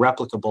easily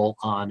replicable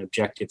on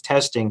objective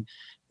testing,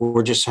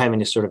 we're just having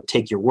to sort of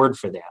take your word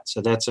for that.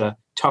 So that's a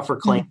tougher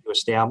claim to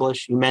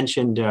establish. You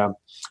mentioned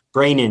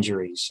brain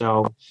injuries.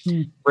 So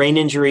brain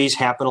injuries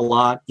happen a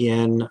lot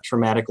in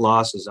traumatic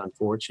losses,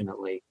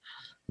 unfortunately.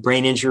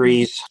 Brain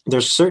injuries,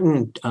 there's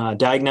certain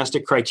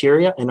diagnostic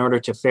criteria in order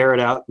to ferret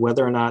out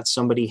whether or not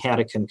somebody had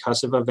a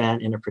concussive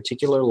event in a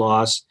particular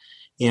loss,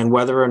 and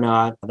whether or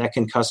not that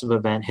concussive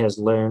event has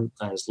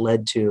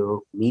led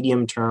to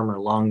medium-term or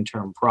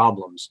long-term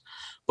problems.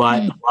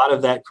 But a lot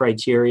of that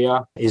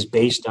criteria is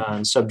based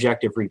on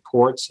subjective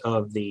reports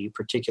of the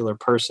particular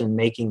person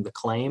making the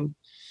claim.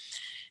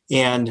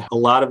 And a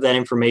lot of that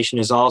information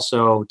is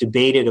also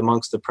debated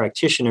amongst the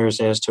practitioners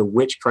as to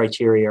which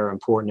criteria are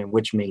important and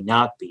which may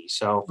not be.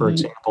 So, for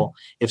example,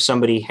 if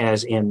somebody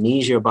has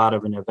amnesia about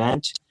an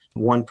event,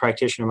 one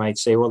practitioner might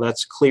say, well,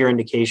 that's clear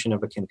indication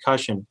of a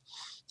concussion.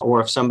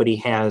 Or if somebody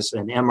has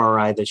an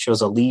MRI that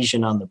shows a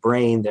lesion on the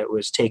brain that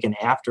was taken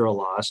after a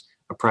loss,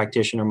 a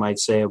practitioner might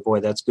say, oh boy,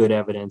 that's good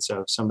evidence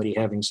of somebody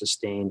having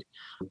sustained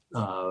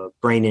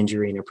brain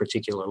injury in a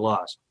particular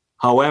loss.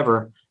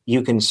 However,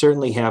 you can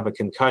certainly have a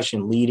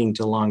concussion leading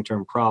to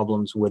long-term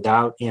problems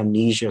without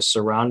amnesia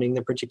surrounding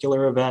the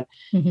particular event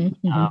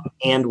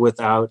and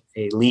without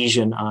a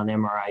lesion on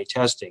MRI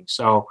testing.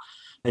 So,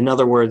 in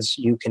other words,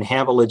 you can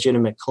have a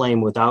legitimate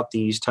claim without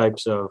these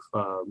types of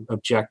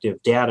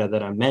objective data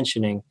that I'm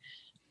mentioning,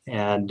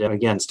 and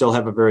again, still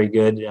have a very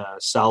good,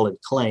 solid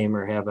claim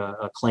or have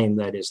a claim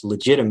that is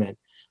legitimate.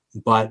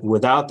 But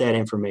without that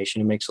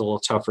information, it makes it a little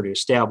tougher to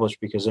establish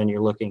because then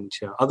you're looking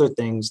to other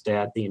things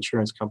that the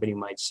insurance company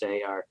might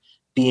say are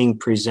being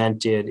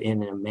presented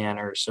in a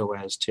manner so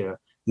as to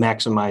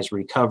maximize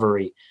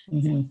recovery.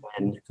 And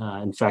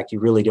in fact, you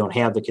really don't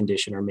have the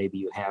condition, or maybe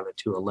you have it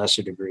to a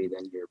lesser degree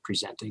than you're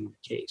presenting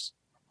the case.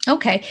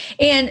 Okay.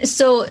 And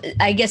so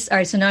I guess, all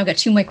right, so now I've got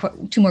two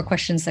more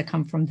questions that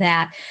come from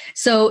that.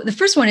 So the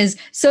first one is,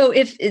 so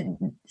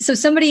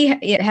somebody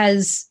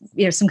has,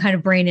 some kind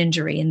of brain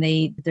injury and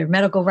their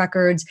medical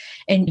records,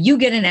 and you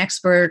get an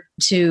expert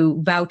to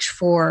vouch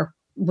for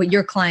what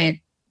your client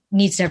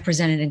needs to have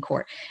presented in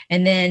court.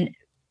 And then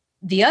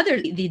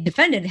the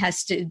defendant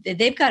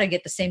they've got to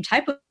get the same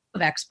type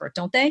of expert,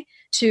 don't they,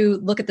 to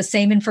look at the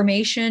same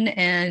information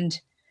and,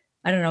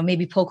 I don't know,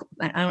 maybe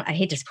I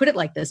hate to put it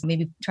like this,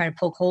 maybe try to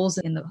poke holes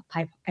in the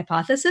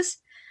hypothesis?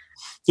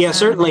 Yeah,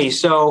 certainly.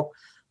 So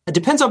it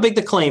depends how big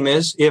the claim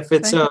is. If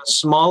it's a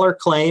smaller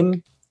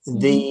claim,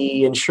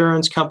 the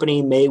insurance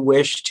company may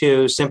wish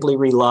to simply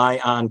rely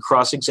on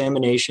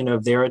cross-examination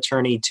of their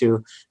attorney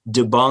to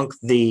debunk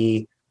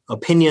the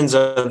opinions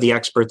of the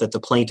expert that the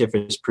plaintiff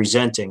is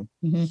presenting.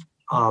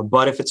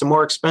 But if it's a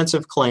more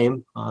expensive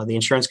claim, the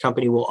insurance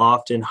company will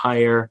often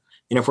hire,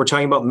 and if we're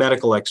talking about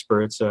medical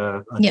experts,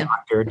 a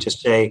doctor to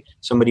say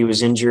somebody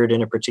was injured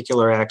in a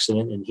particular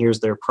accident and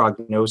here's their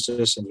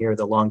prognosis and here are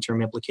the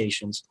long-term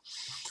implications.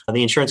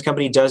 The insurance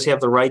company does have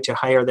the right to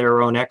hire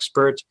their own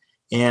expert,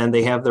 and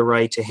they have the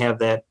right to have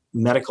that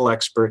medical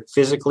expert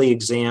physically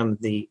examine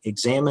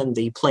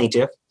the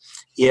plaintiff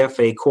if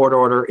a court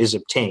order is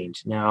obtained.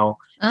 Now,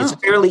 it's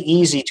fairly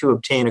easy to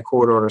obtain a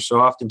court order, so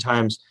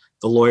oftentimes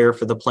the lawyer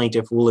for the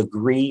plaintiff will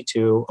agree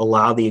to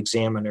allow the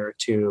examiner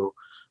to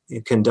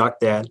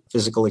conduct that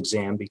physical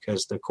exam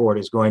because the court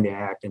is going to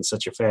act in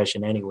such a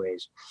fashion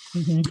anyways.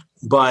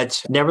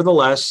 But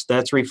nevertheless,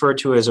 that's referred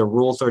to as a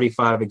Rule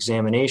 35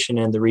 examination,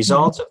 and the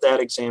results of that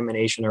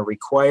examination are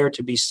required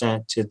to be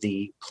sent to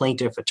the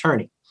plaintiff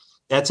attorney.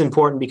 That's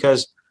important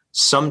because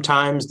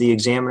sometimes the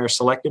examiner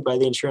selected by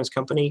the insurance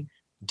company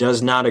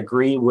does not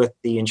agree with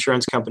the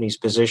insurance company's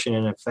position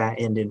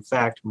and in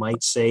fact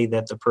might say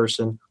that the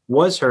person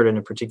was hurt in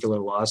a particular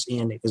loss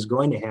and is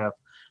going to have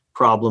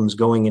problems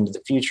going into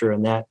the future.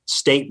 And that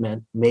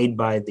statement made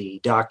by the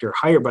doctor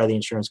hired by the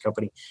insurance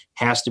company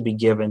has to be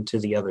given to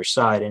the other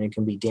side, and it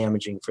can be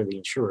damaging for the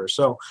insurer.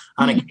 So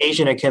on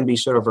occasion, it can be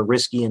sort of a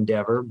risky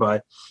endeavor,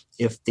 but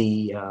if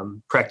the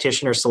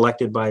practitioner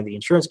selected by the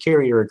insurance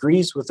carrier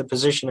agrees with the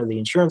position of the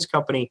insurance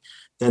company,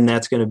 then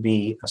that's going to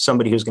be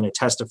somebody who's going to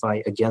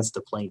testify against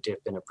the plaintiff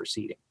in a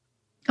proceeding.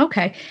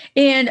 Okay.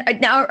 And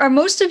now, are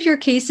most of your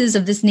cases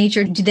of this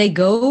nature, do they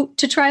go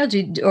to trial,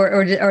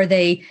 or are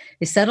they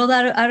settled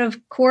out of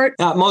court?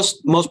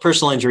 Most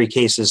personal injury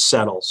cases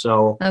settle.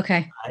 So,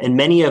 and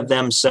many of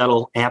them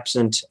settle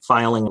absent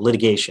filing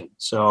litigation.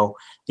 So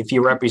if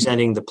you're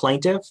representing the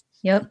plaintiff,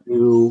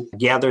 you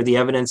gather the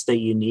evidence that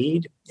you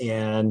need,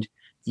 and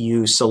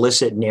you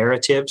solicit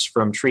narratives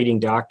from treating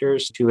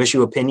doctors to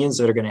issue opinions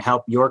that are going to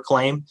help your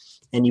claim,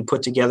 and you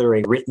put together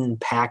a written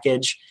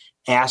package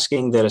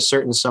asking that a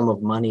certain sum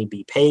of money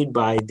be paid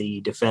by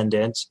the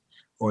defendant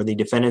or the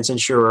defendant's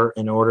insurer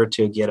in order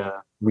to get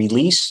a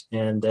release,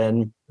 and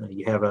then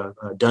you have a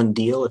done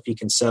deal if you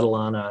can settle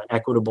on an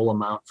equitable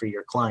amount for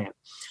your client.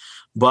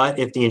 But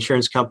if the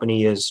insurance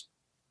company is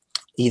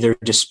either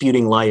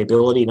disputing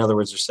liability, in other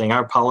words, they're saying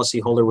our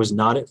policyholder was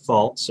not at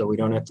fault, so we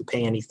don't have to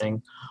pay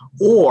anything,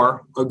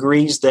 or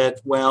agrees that,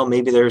 well,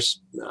 maybe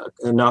there's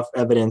enough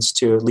evidence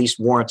to at least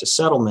warrant a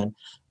settlement,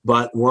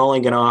 but we're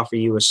only going to offer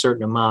you a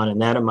certain amount, and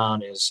that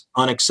amount is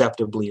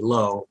unacceptably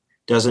low,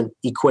 doesn't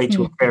equate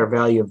to a fair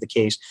value of the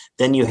case,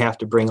 then you have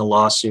to bring a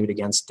lawsuit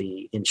against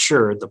the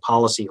insured, the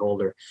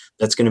policyholder,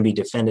 that's going to be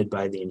defended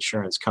by the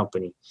insurance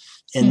company.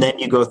 And then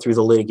you go through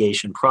the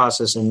litigation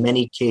process, and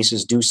many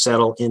cases do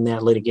settle in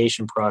that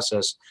litigation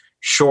process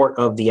short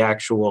of the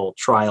actual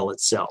trial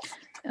itself.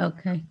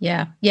 Okay.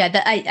 Yeah.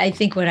 I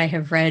think what I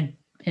have read,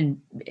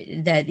 and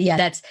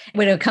that's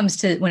when it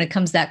comes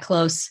that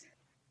close,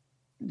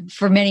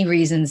 for many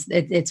reasons,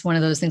 it's one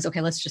of those things.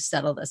 Okay, let's just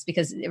settle this,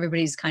 because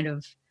everybody's kind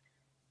of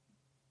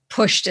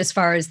pushed as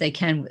far as they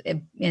can,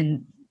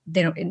 and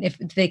they don't. And if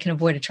they can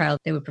avoid a trial,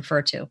 they would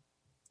prefer to.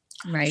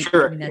 right?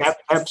 Sure, I mean,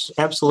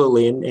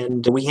 absolutely.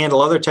 And we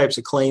handle other types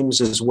of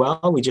claims as well.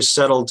 We just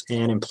settled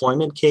an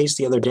employment case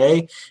the other day,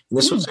 and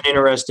this was an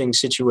interesting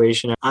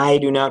situation. I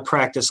do not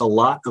practice a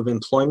lot of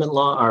employment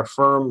law. Our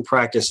firm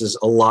practices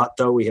a lot,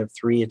 though. We have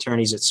 3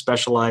 attorneys that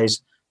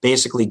specialize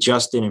basically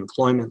just in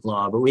employment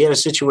law. But we had a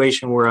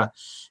situation where a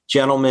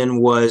gentleman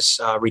was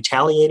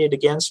retaliated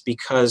against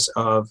because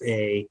of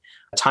a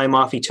time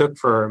off he took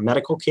for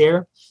medical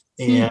care.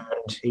 And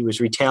he was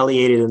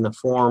retaliated in the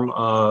form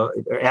of,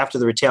 after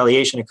the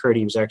retaliation occurred,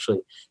 he was actually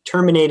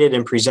terminated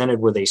and presented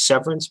with a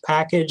severance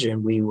package.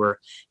 And we were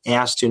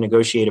asked to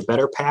negotiate a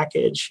better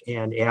package.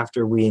 And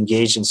after we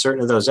engaged in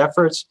certain of those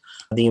efforts,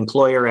 the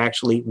employer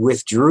actually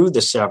withdrew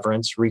the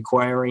severance,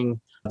 requiring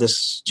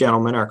this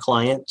gentleman, our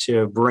client,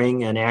 to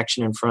bring an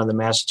action in front of the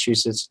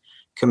Massachusetts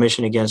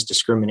Commission Against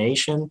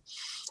Discrimination.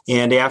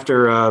 And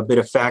after a bit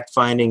of fact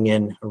finding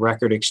and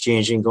record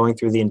exchanging, going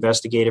through the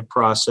investigative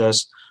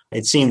process,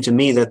 it seemed to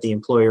me that the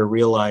employer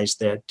realized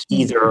that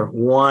either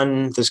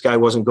 1, this guy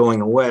wasn't going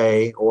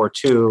away, or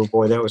 2,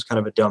 boy, that was kind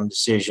of a dumb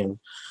decision.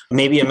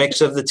 Maybe a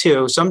mix of the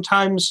 2.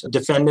 Sometimes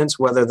defendants,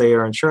 whether they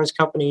are insurance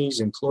companies,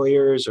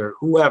 employers, or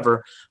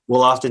whoever,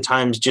 will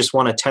oftentimes just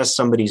want to test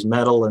somebody's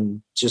mettle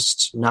and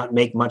just not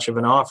make much of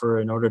an offer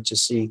in order to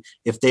see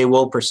if they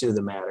will pursue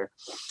the matter.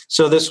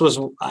 So this was,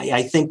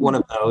 I think, one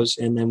of those.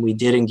 And then we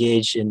did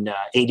engage in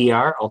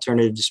ADR,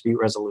 Alternative Dispute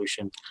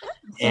Resolution,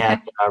 and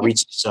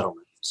reached a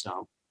settlement.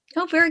 So.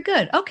 Oh, very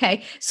good.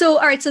 Okay. So,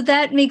 all right. So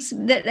that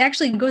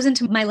actually goes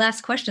into my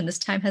last question. This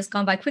time has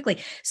gone by quickly.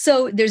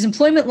 So there's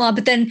employment law,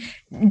 but then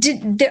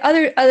there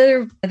are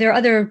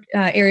other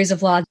areas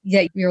of law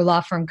that your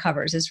law firm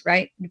covers,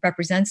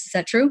 represents. Is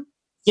that true?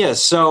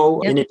 Yes.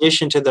 So in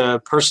addition to the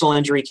personal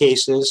injury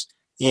cases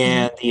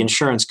and the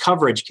insurance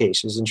coverage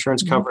cases,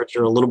 insurance coverage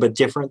are a little bit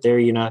different. There,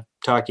 you're not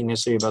talking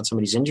necessarily about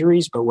somebody's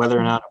injuries, but whether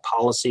or not a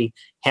policy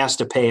has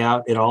to pay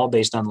out at all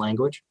based on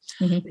language.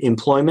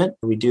 Employment,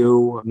 we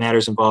do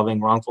matters involving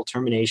wrongful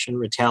termination,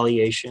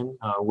 retaliation,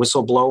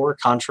 whistleblower,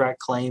 contract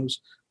claims,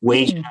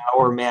 wage and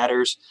hour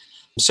matters,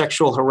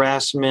 sexual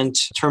harassment,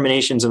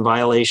 terminations in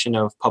violation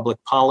of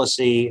public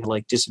policy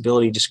like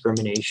disability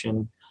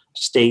discrimination,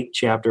 state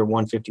chapter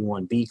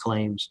 151B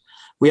claims.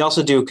 We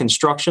also do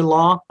construction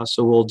law.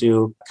 So we'll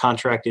do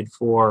contracted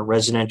for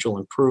residential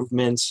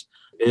improvements,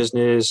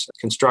 business,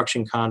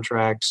 construction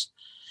contracts.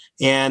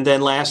 And then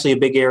lastly, a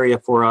big area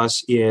for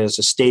us is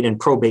estate and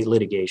probate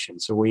litigation.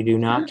 So we do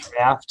not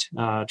draft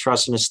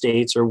trust and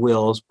estates or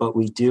wills, but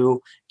we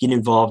do get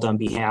involved on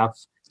behalf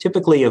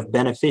typically of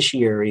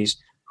beneficiaries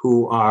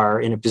who are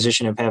in a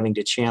position of having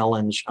to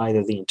challenge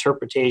either the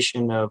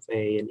interpretation of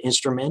an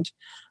instrument,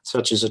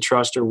 such as a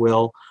trust or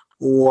will,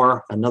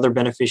 or another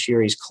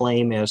beneficiary's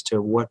claim as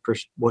to what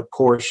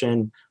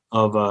portion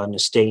of an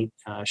estate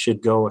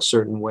should go a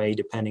certain way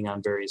depending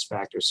on various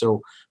factors. So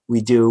we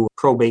do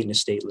probate and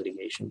estate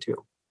litigation too.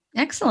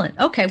 Excellent.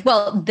 Okay.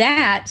 Well,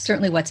 that's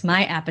certainly what's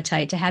my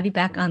appetite, to have you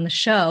back on the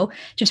show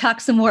to talk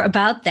some more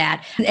about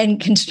that,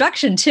 and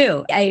construction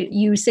too.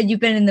 You said you've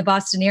been in the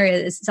Boston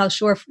area, South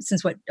Shore,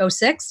 since what,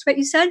 2006, what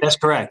you said? That's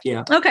correct.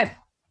 Yeah. Okay.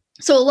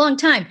 So a long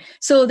time.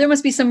 So there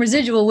must be some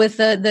residual with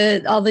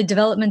all the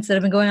developments that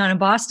have been going on in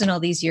Boston all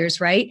these years,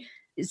 right?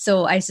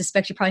 So I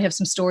suspect you probably have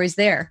some stories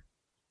there.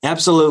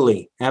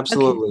 Absolutely. Okay.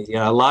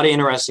 Yeah, a lot of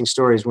interesting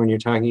stories when you're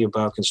talking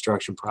about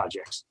construction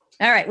projects.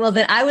 All right. Well,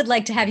 then I would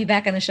like to have you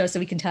back on the show so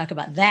we can talk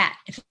about that.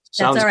 If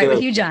that's all right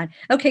with you, John.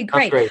 Okay,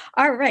 great.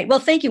 All right. Well,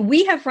 thank you.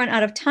 We have run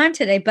out of time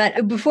today,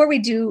 but before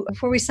we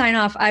sign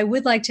off, I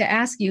would like to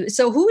ask you,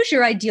 so who is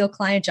your ideal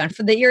client, John,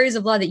 for the areas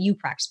of law that you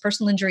practice,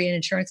 personal injury and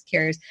insurance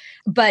carriers,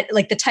 but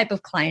like the type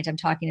of client I'm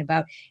talking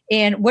about?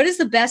 And what is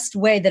the best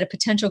way that a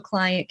potential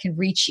client can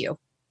reach you?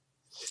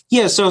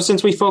 Yeah, so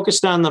since we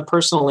focused on the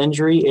personal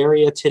injury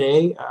area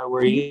today,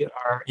 we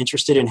are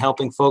interested in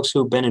helping folks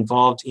who've been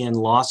involved in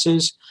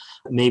losses.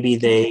 Maybe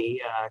they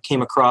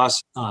came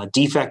across a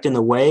defect in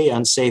the way,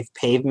 unsafe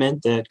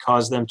pavement that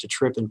caused them to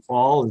trip and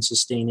fall and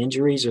sustain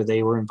injuries, or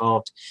they were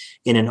involved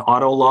in an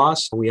auto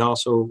loss. We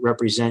also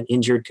represent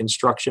injured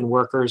construction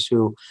workers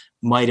who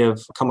might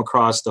have come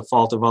across the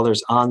fault of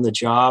others on the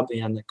job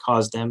and that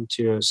caused them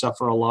to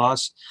suffer a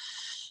loss.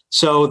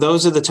 So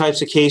those are the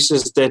types of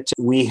cases that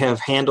we have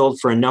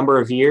handled for a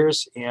number of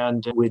years,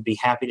 and we'd be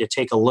happy to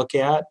take a look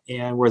at.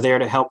 And we're there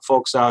to help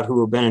folks out who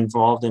have been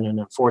involved in an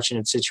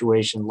unfortunate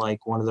situation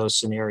like one of those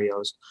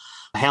scenarios.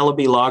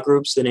 Hallaby Law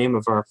Group's the name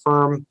of our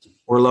firm.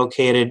 We're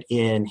located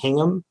in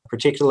Hingham,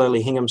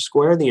 particularly Hingham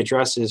Square. The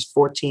address is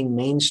 14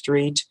 Main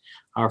Street.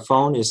 Our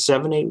phone is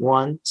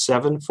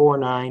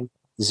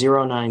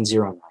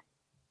 781-749-0909.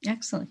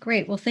 Excellent.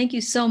 Great. Well, thank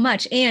you so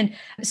much. And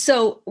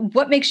so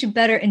what makes you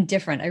better and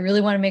different? I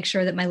really want to make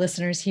sure that my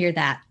listeners hear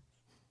that.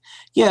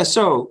 Yeah,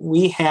 so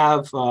we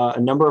have a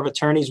number of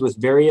attorneys with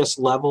various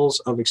levels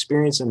of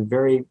experience and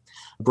very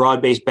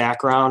broad-based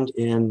background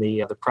in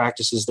the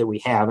practices that we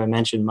have. I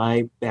mentioned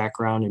my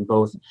background in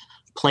both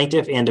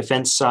plaintiff and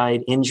defense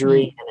side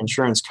injury and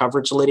insurance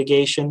coverage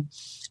litigation.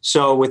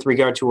 So with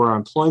regard to our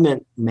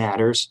employment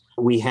matters,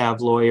 we have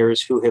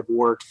lawyers who have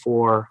worked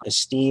for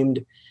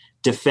esteemed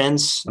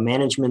defense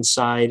management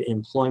side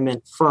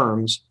employment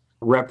firms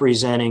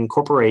representing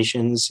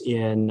corporations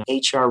in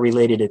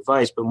HR-related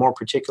advice, but more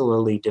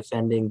particularly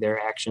defending their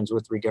actions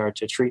with regard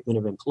to treatment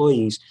of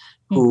employees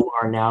who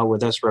are now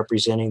with us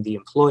representing the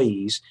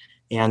employees.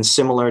 And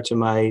similar to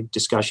my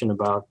discussion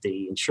about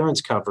the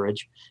insurance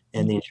coverage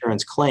and the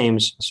insurance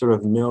claims, sort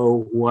of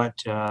know what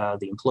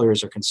the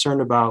employers are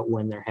concerned about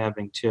when they're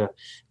having to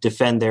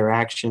defend their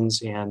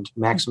actions and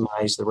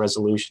maximize the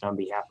resolution on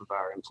behalf of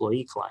our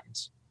employee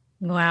clients.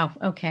 Wow.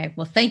 Okay.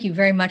 Well, thank you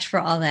very much for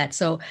all that.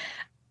 So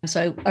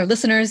our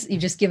listeners,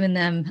 you've just given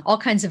them all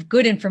kinds of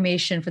good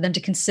information for them to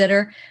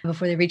consider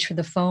before they reach for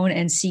the phone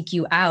and seek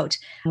you out,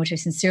 which I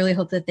sincerely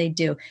hope that they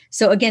do.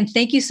 So again,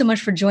 thank you so much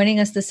for joining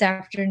us this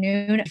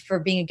afternoon, for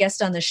being a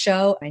guest on the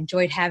show. I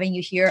enjoyed having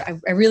you here.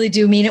 I really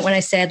do mean it when I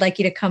say I'd like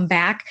you to come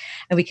back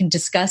and we can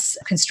discuss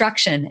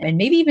construction, and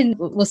maybe even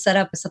we'll set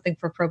up something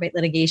for probate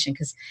litigation,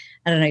 because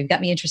I don't know, you've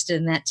got me interested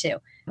in that too.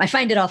 I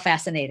find it all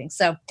fascinating.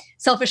 So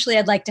selfishly,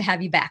 I'd like to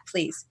have you back,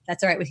 please.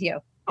 That's all right with you.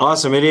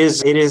 Awesome. It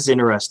is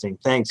interesting.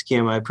 Thanks,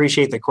 Kim. I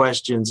appreciate the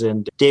questions.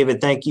 And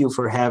David, thank you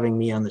for having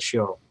me on the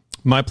show.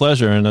 My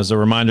pleasure. And as a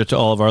reminder to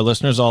all of our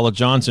listeners, all of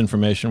John's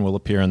information will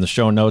appear in the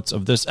show notes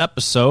of this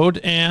episode,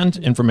 and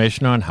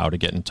information on how to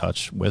get in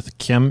touch with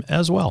Kim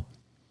as well.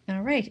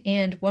 All right.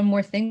 And one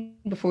more thing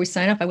before we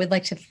sign off, I would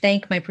like to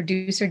thank my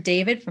producer,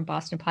 David, from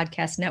Boston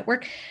Podcast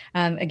Network.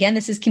 Again,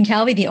 this is Kim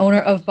Calvi, the owner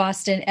of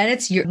Boston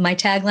Edits. My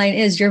tagline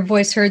is "Your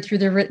voice heard through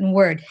the written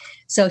word."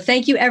 So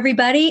thank you,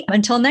 everybody.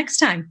 Until next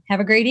time, have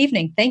a great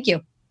evening. Thank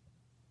you.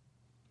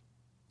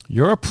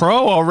 You're a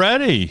pro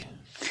already.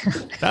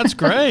 That's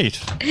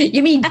great.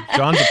 You mean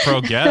John's a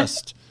pro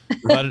guest,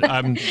 but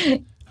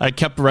I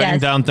kept writing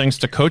down things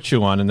to coach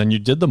you on, and then you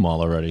did them all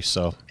already.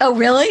 So. Oh,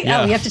 really?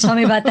 Yeah. Oh, you have to tell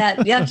me about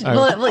that. You have to,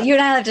 well, you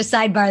and I have to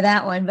sidebar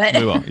that one, but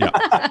we will. Yeah.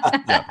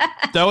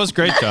 That was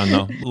great, John.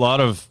 Though a lot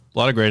of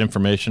great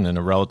information in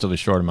a relatively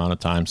short amount of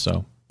time.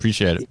 So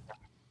appreciate it.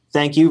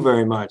 Thank you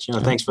very much.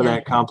 Thanks for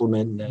that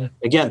compliment. And,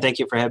 again, thank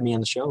you for having me on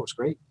the show. It was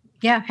great.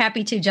 Yeah,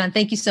 happy to, John.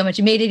 Thank you so much.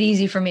 You made it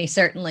easy for me,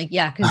 certainly.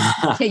 Yeah, because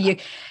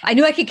I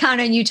knew I could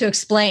count on you to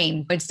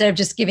explain, but instead of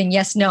just giving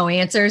yes/no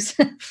answers.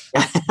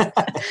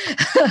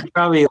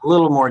 Probably a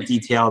little more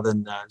detail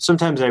than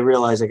sometimes I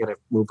realize I got to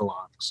move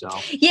along. So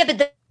yeah, but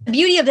the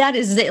beauty of that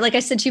is that, like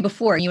I said to you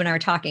before, you and I were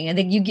talking, I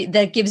think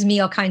that gives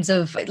me all kinds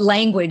of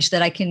language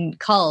that I can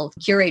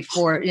curate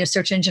for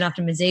search engine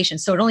optimization.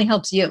 So it only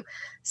helps you.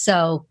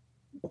 So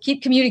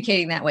keep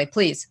communicating that way,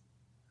 please.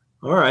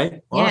 All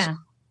right.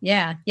 Awesome.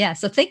 Yeah.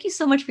 So thank you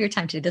so much for your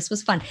time today. This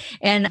was fun.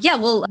 And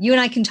well, you and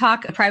I can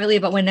talk privately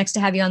about when next to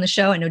have you on the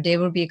show. I know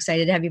David would be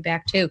excited to have you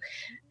back too.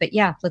 But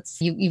yeah,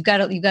 you've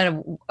got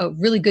a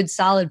really good,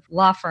 solid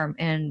law firm,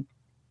 and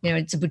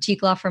it's a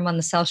boutique law firm on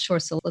the South Shore.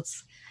 So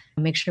let's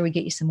make sure we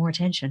get you some more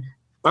attention.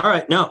 All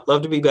right. No,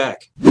 love to be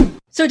back.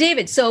 So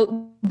David,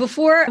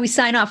 before we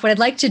sign off, what I'd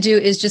like to do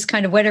is just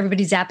kind of whet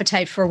everybody's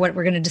appetite for what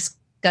we're going to discuss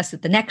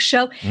at the next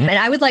show. And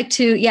I would like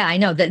to, I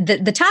know that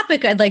the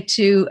topic I'd like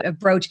to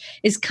broach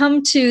is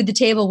come to the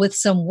table with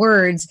some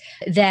words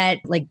that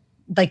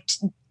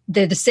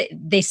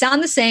they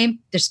sound the same,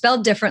 they're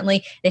spelled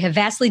differently, they have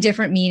vastly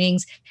different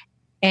meanings,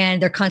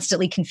 and they're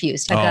constantly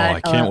confused. I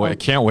can't wait! I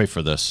can't wait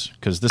for this,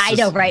 because I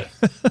know, right?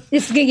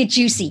 This is gonna get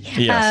juicy.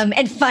 Yes.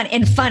 And fun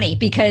and funny,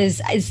 because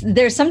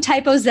there's some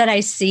typos that I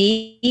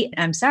see.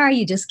 I'm sorry,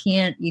 you just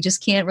can't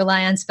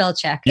rely on spell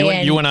check.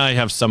 You and I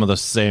have some of the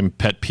same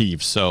pet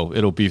peeves, so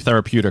it'll be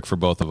therapeutic for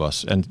both of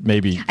us, and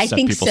maybe set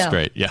people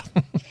straight. Yeah.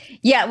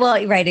 Yeah.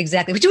 Well, right.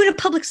 Exactly. We're doing a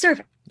public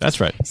service.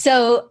 That's right.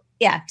 So.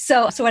 Yeah.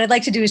 So what I'd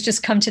like to do is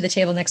just come to the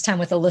table next time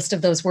with a list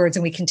of those words,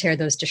 and we can tear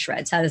those to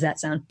shreds. How does that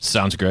sound?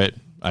 Sounds great.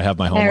 I have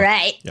my homework. All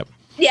right.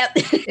 Yep.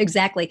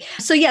 Exactly.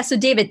 So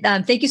David,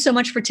 thank you so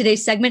much for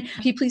today's segment.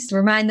 Can you please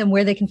remind them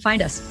where they can find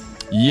us?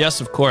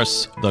 Yes, of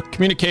course. The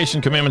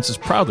Communication Commandments is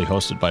proudly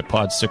hosted by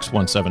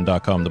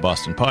pod617.com, the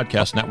Boston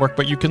Podcast Network,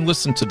 but you can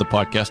listen to the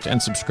podcast and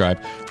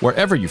subscribe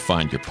wherever you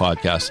find your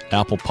podcasts: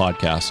 Apple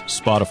Podcasts,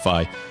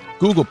 Spotify,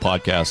 Google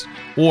Podcasts,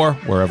 or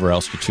wherever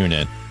else you tune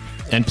in.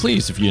 And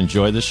please, if you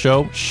enjoy this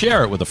show,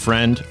 share it with a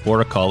friend or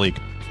a colleague.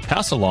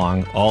 Pass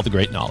along all the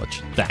great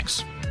knowledge.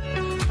 Thanks.